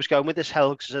where I was going with this,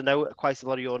 Helg, is I know quite a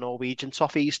lot of your Norwegian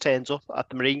toffees turned up at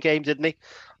the Marine game, didn't he?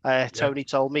 Tony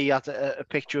told me he had a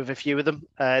picture of a few of them.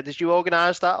 Did you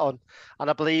organise that on? And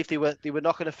I believe they were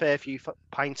knocking a fair few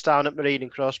pints down at Marine in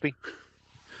Crosby.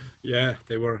 Yeah,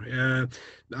 they were.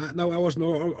 No, I wasn't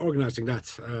organising that.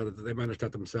 They managed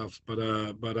that themselves. But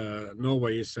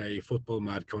Norway is a football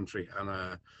mad country,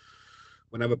 and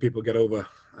whenever people get over,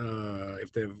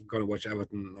 if they're going to watch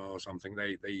Everton or something,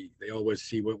 they always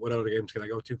see what other games can I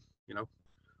go to, you know,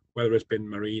 whether it's been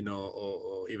Marine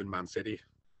or even Man City,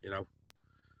 you know.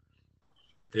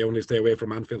 They only stay away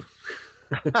from Anfield.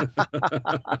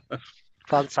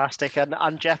 Fantastic.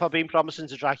 And Jeff, I've been promising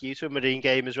to drag you to a Marine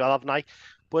game as well, haven't I?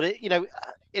 But it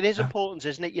is important,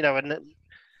 isn't it? You know, and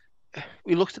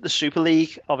we looked at the Super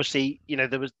League. Obviously, you know,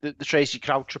 there was the Tracy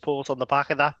Crouch report on the back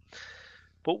of that.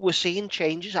 But we're seeing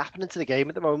changes happening to the game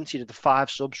at the moment. You know, the 5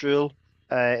 subs rule,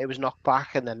 it was knocked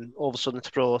back, and then all of a sudden it's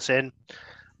brought in.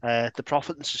 The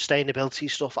profit and sustainability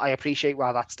stuff, I appreciate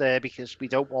why that's there, because we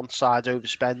don't want sides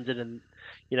overspending, and,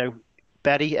 you know,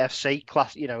 Bury FC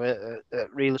class, you know, a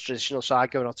real traditional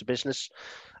side going out of business.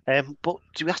 But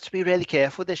do we have to be really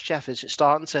careful with this, Jeff? Is it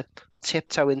starting to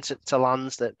tiptoe into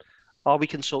lands that, are we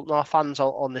consulting our fans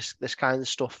on this kind of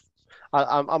stuff?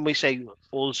 And we say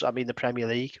us, I mean the Premier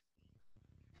League.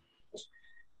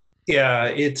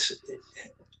 Yeah,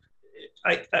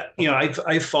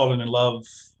 I've fallen in love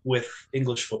with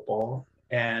English football,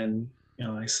 and, you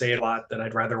know, I say a lot that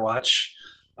I'd rather watch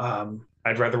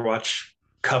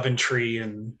Coventry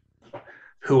and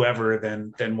whoever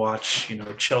than watch, you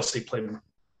know, Chelsea play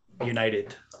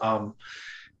United.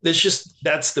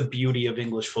 That's the beauty of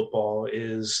English football,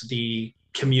 is the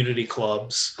community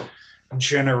clubs.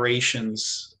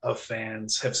 Generations of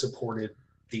fans have supported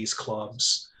these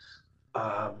clubs.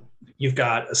 You've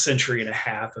got a century and a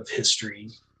half of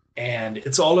history, and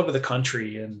it's all over the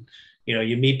country. And, you know,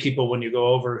 you meet people when you go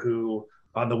over who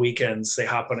on the weekends they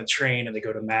hop on a train and they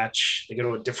go to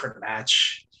a different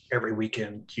match every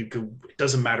weekend. It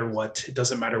doesn't matter what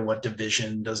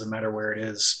division, doesn't matter where it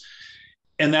is.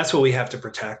 And that's what we have to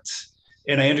protect.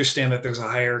 And I understand that there's a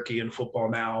hierarchy in football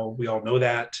now. We all know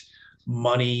that.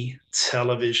 Money,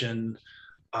 television,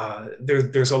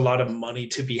 there's a lot of money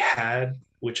to be had,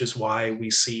 which is why we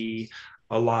see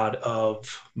a lot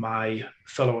of my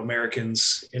fellow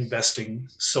Americans investing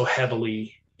so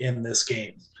heavily in this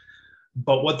game.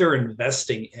 But what they're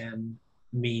investing in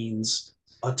means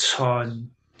a ton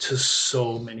to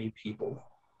so many people.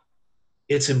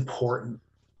 It's important.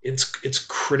 It's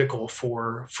critical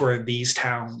for these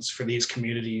towns, for these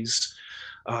communities,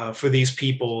 for these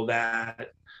people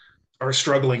that are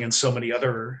struggling in so many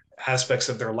other aspects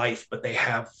of their life, but they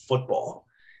have football,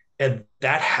 and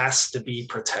that has to be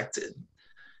protected.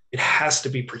 It has to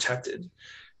be protected.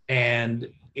 And,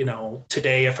 you know,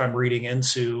 today, if I'm reading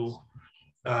into,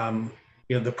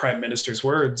 you know, the Prime Minister's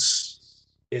words,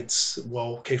 it's,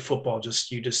 well, okay, football,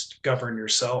 you just govern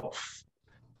yourself.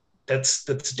 That's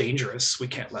dangerous. We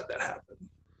can't let that happen.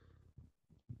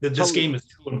 This game is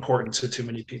too important to too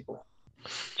many people.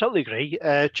 Totally agree,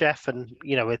 Jeff. And,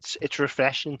 you know, it's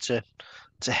refreshing to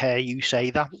hear you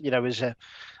say that. You know,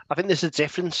 I think there's a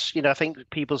difference. You know, I think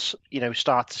people, you know,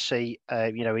 start to see,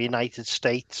 you know, United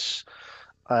States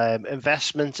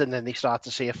investment, and then they start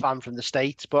to see a fan from the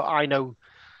States. But I know,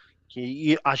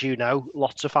 as you know,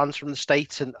 lots of fans from the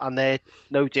States, and they're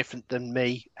no different than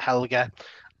me, Helga,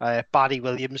 Barry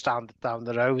Williams down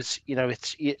the road. You know,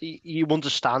 it's you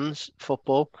understand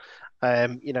football.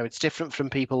 You know, it's different from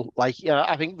people like, you know,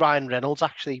 I think Ryan Reynolds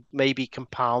actually maybe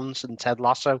compounds, and Ted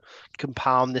Lasso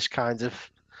compound this kind of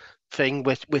thing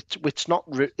which not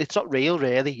it's not real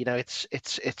really.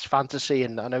 It's fantasy,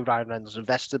 and I know Ryan Reynolds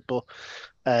invested, but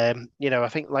I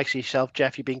think like yourself,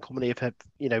 Jeff, you've been coming here for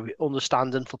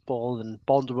understanding football and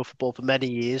bonding with football for many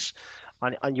years,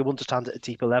 and you understand it at a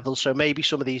deeper level. So maybe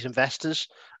some of these investors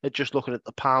are just looking at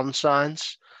the pound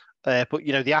signs, but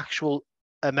the actual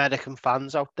American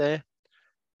fans out there,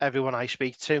 everyone I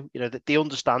speak to, that they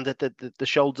understand it, that the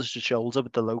shoulder to shoulder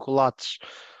with the local lads,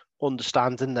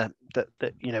 understanding that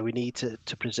we need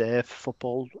to preserve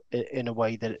football in a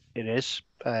way that it is,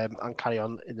 and carry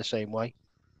on in the same way.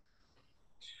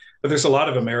 But there's a lot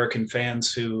of American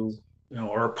fans who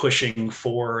are pushing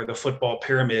for the football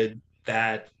pyramid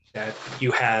that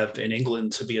you have in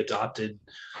England to be adopted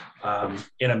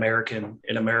in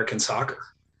American soccer,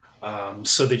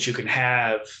 so that you can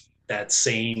have that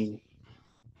same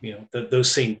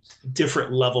those same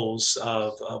different levels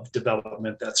of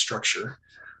development, that structure.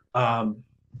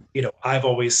 I've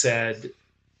always said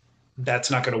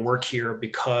that's not going to work here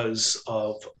because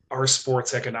of our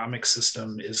sports economic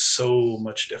system is so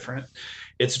much different.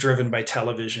 It's driven by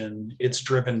television. It's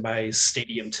driven by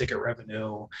stadium ticket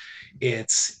revenue. There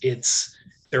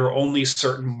are only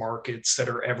certain markets that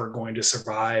are ever going to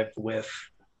survive with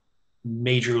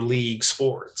major league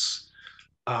sports.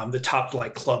 The top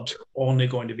flight clubs are only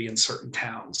going to be in certain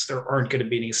towns. There aren't going to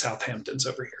be any Southamptons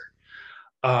over here.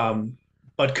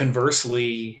 But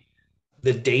conversely,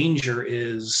 the danger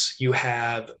is you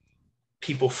have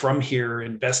people from here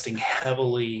investing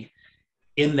heavily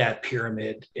in that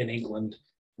pyramid in England.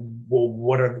 Well,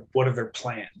 what are their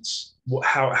plans?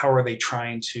 How are they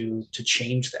trying to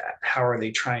change that? How are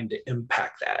they trying to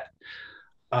impact that?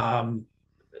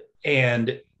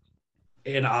 And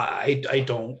it's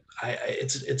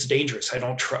dangerous. I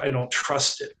don't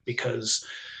trust it, because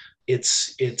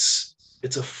it's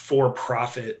a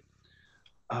for-profit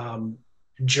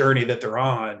journey that they're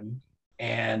on,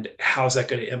 and how's that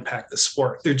going to impact the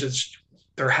sport?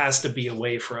 There has to be a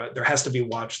way there has to be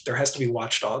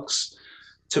watchdogs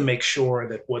to make sure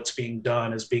that what's being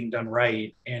done is being done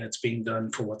right, and it's being done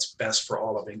for what's best for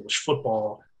all of English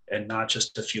football and not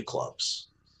just a few clubs.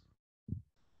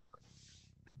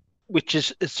 Which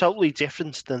is totally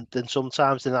different than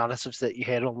sometimes the narratives that you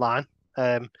hear online.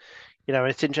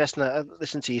 It's interesting. I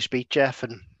listened to your speech, Jeff,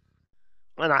 and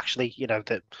actually,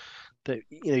 that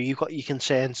you've got your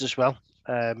concerns as well.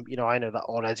 I know that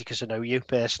already because I know you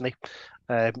personally.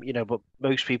 But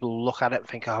most people look at it and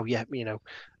think, oh yeah,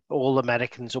 all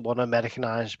Americans want to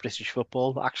Americanize British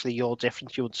football. Actually, you're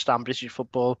different. You understand British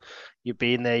football. You've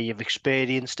been there. You've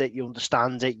experienced it. You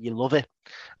understand it. You love it.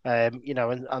 And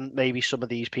maybe some of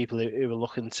these people who are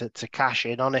looking to cash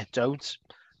in on it don't.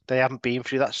 They haven't been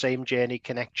through that same journey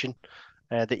connection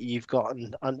that you've got.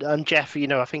 And Jeff,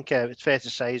 I think it's fair to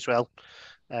say as well,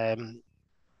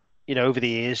 over the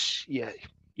years,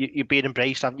 you've been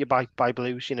embraced, haven't you, by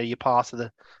Blues? You're part of the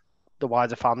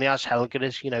wider family, as Helga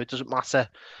is. It doesn't matter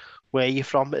where you're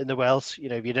from in the world.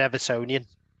 If you're an Evertonian,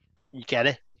 you get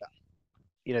it.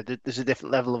 There's a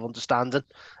different level of understanding,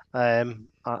 and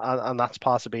that's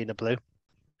part of being a Blue.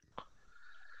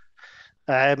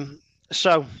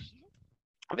 So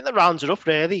I think that rounds it up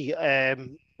really.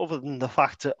 Other than the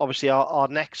fact that obviously our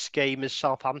next game is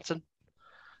Southampton,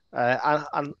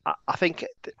 and I think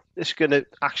this is going to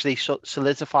actually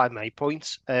solidify my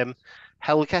points.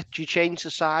 Helga, do you change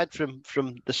the side from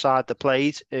the side that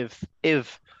played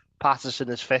if Patterson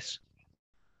is fit?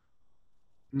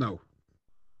 No.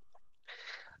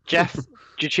 Jeff, do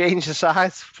you change the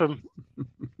side from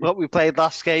what we played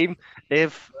last game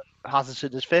if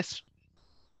Patterson is fit?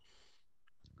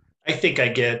 I think I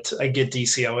get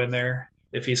DCL in there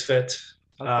if he's fit.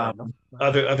 Okay,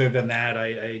 Other than that,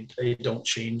 I don't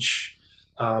change.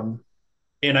 And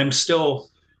I'm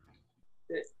still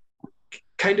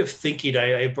kind of thinking,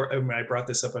 I brought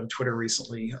this up on Twitter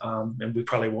recently, and we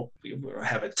probably won't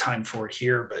have a time for it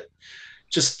here, but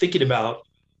just thinking about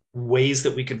ways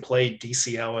that we can play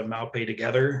DCL and Maupay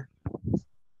together,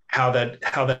 how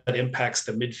that impacts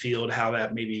the midfield, how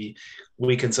that maybe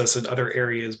weakens us in other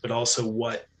areas, but also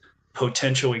what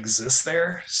potential exists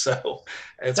there. So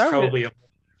it's probably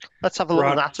let's have a look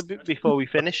at that a bit before we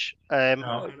finish.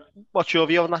 What's your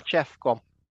view on that, Jeff? Go on.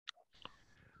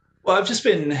 Well, I've just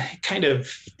been kind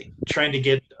of trying to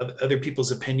get other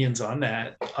people's opinions on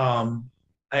that.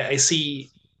 I see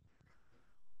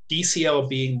DCL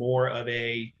being more of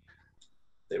a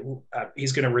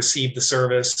he's going to receive the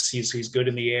service. He's good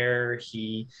in the air.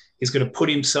 He's going to put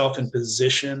himself in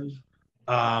position,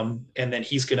 and then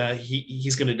he's going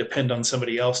to depend on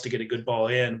somebody else to get a good ball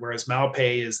in. Whereas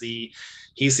Maupay is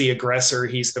he's the aggressor.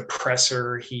 He's the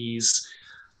presser. He's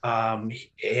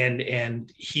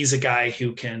and he's a guy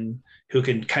who can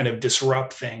kind of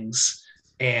disrupt things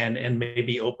and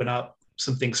maybe open up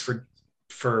some things for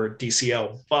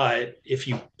DCL. But if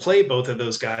you play both of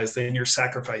those guys, then you're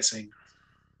sacrificing.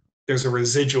 There's a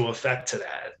residual effect to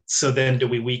that. So then, do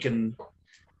we weaken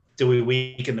the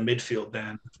midfield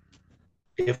then?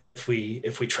 If we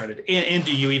try to, and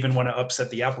do you even want to upset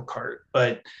the apple cart?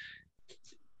 But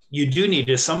you do need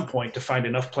at some point to find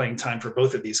enough playing time for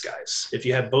both of these guys. If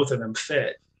you have both of them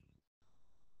fit,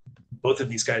 both of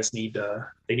these guys need to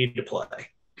play.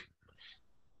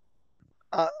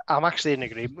 I'm actually in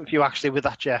agreement with you with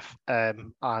that, Jeff.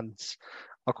 And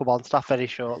I'll come on to that very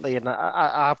shortly. And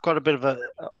I've got a bit of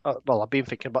well, I've been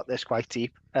thinking about this quite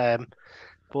deep.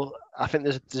 But I think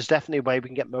there's definitely a way we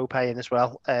can get Maupay in as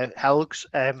well. Helgs,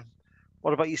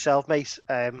 what about yourself, mate?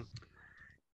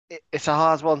 It's a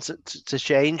hard one to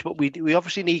change, but we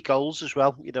obviously need goals as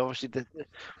well. Obviously we've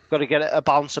got to get a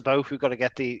balance of both. We've got to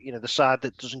get the side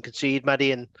that doesn't concede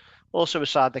many, and also a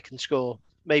side that can score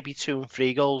maybe 2 and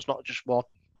 3 goals, not just one.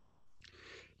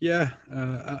 Yeah,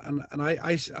 and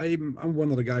I'm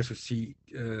one of the guys who see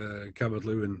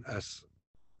Calvert-Lewin as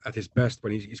at his best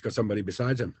when he's got somebody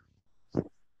besides him.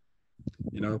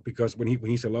 Because when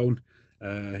he's alone,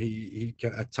 he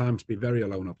can at times be very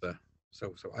alone up there.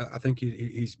 So I think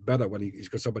he's better when he's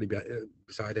got somebody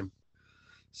beside him.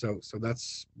 So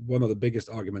that's one of the biggest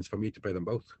arguments for me to play them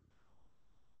both.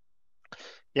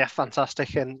 Yeah,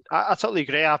 fantastic, and I totally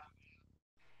agree.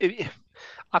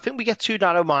 I think we get too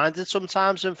narrow-minded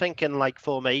sometimes in thinking like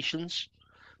formations.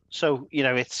 So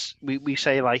it's we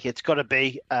say like it's got to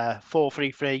be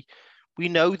 4-3-3. We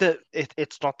know that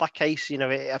it's not that case.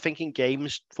 I think in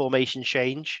games formations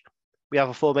change. We have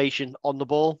a formation on the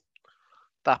ball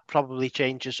that probably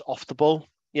changes off the ball.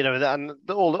 And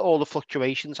all the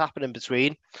fluctuations happen in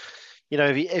between.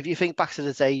 If you think back to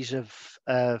the days of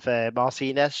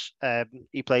Martinez,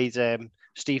 he played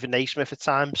Stephen Naismith at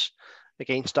times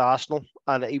against Arsenal,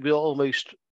 and he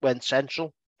almost went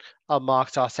central and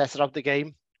marked Arteta out of the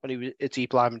game when he was a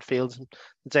deep line midfield.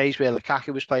 The days where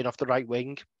Lukaku was playing off the right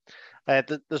wing.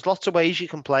 There's lots of ways you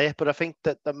can play it, but I think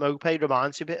that Maupay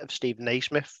reminds you a bit of Stephen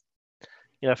Naismith.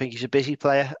 I think he's a busy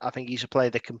player. I think he's a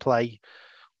player that can play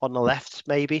on the left,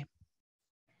 maybe.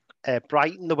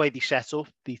 Brighton, the way they set up,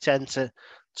 they tend to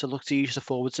look to use the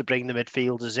forwards to bring the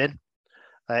midfielders in.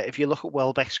 If you look at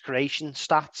Welbeck's creation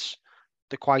stats,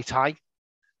 they're quite high,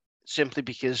 simply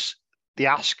because the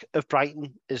ask of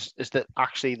Brighton is that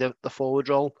actually the forward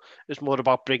role is more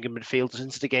about bringing midfielders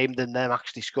into the game than them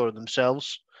actually scoring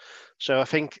themselves. So I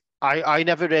think I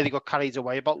never really got carried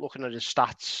away about looking at his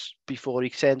stats before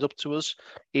he turned up to us,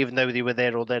 even though they were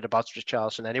there or thereabouts with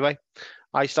Richarlison anyway.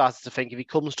 I started to think if he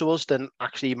comes to us, then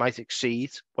actually he might exceed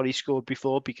what he scored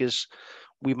before, because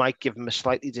we might give him a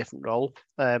slightly different role.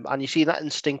 And you see that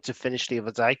instinctive finish the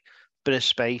other day, bit of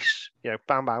space,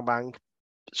 bang, bang, bang,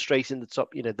 straight in the top,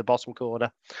 the bottom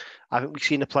corner. I think we've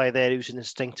seen a player there who's an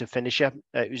instinctive finisher,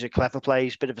 who's a clever player,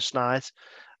 he's a bit of a snide.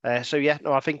 I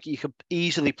think you could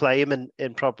easily play him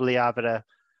in probably either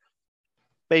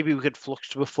maybe we could flux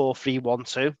to a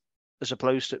 4-3-1-2 as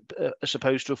opposed to a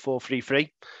 4-3-3.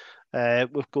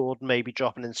 With Gordon maybe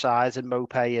dropping inside and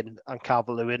Maupay and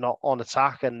Calvert-Lewin on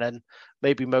attack, and then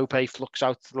maybe Maupay flux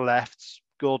out to the left,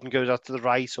 Gordon goes out to the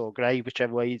right, or Gray,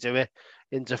 whichever way you do it,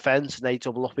 in defence, and they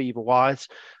double up either wide.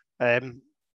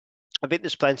 I think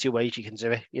there's plenty of ways you can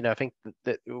do it. I think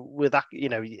that with that,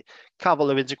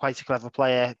 Calvert-Lewin's quite a clever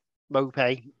player.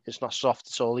 Maupay is not soft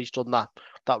at all. He's done that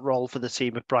role for the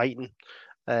team at Brighton.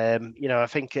 I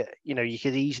think you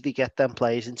could easily get them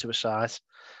players into a side.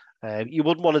 You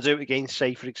wouldn't want to do it against,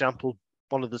 say, for example,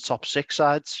 one of the top 6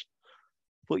 sides.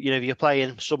 But if you're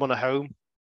playing someone at home,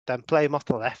 then play him off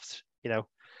the left.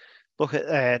 Look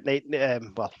at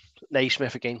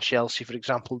Naismith against Chelsea, for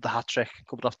example, the hat trick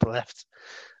coming off the left.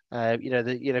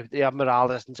 The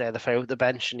Admiral isn't there, the foul at the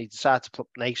bench, and he decided to put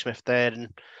Naismith there, and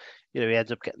he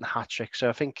ends up getting the hat trick. So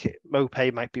I think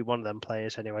Maupay might be one of them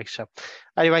players anyway. So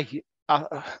anyway,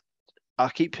 I'll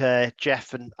keep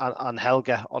Jeff and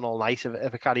Helga on all night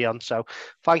if I carry on. So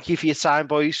thank you for your time,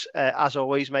 boys, as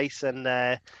always, mate.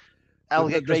 And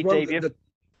Helga, great debut.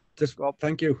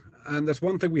 Thank you. And there's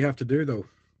one thing we have to do, though,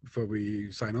 before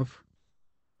we sign off.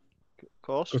 Of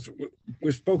course. Because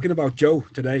we've spoken about Joe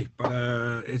today, but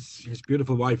it's his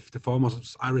beautiful wife, the former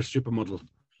Irish supermodel,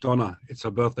 Donna. It's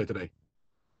her birthday today.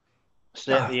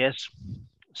 Certainly is.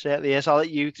 Certainly is. I'll let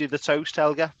you do the toast,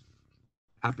 Helga.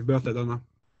 Happy birthday, Donna.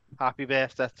 Happy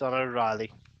birthday, Donna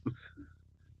O'Reilly.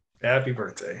 Happy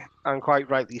birthday. And quite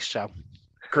rightly so.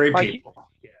 Great people.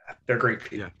 Yeah, they're great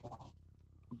people. Yeah.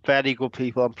 Very good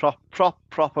people, and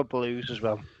proper blues as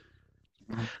well.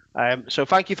 So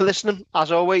thank you for listening.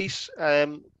 As always,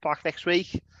 back next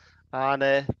week,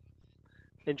 and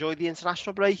enjoy the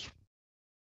international break.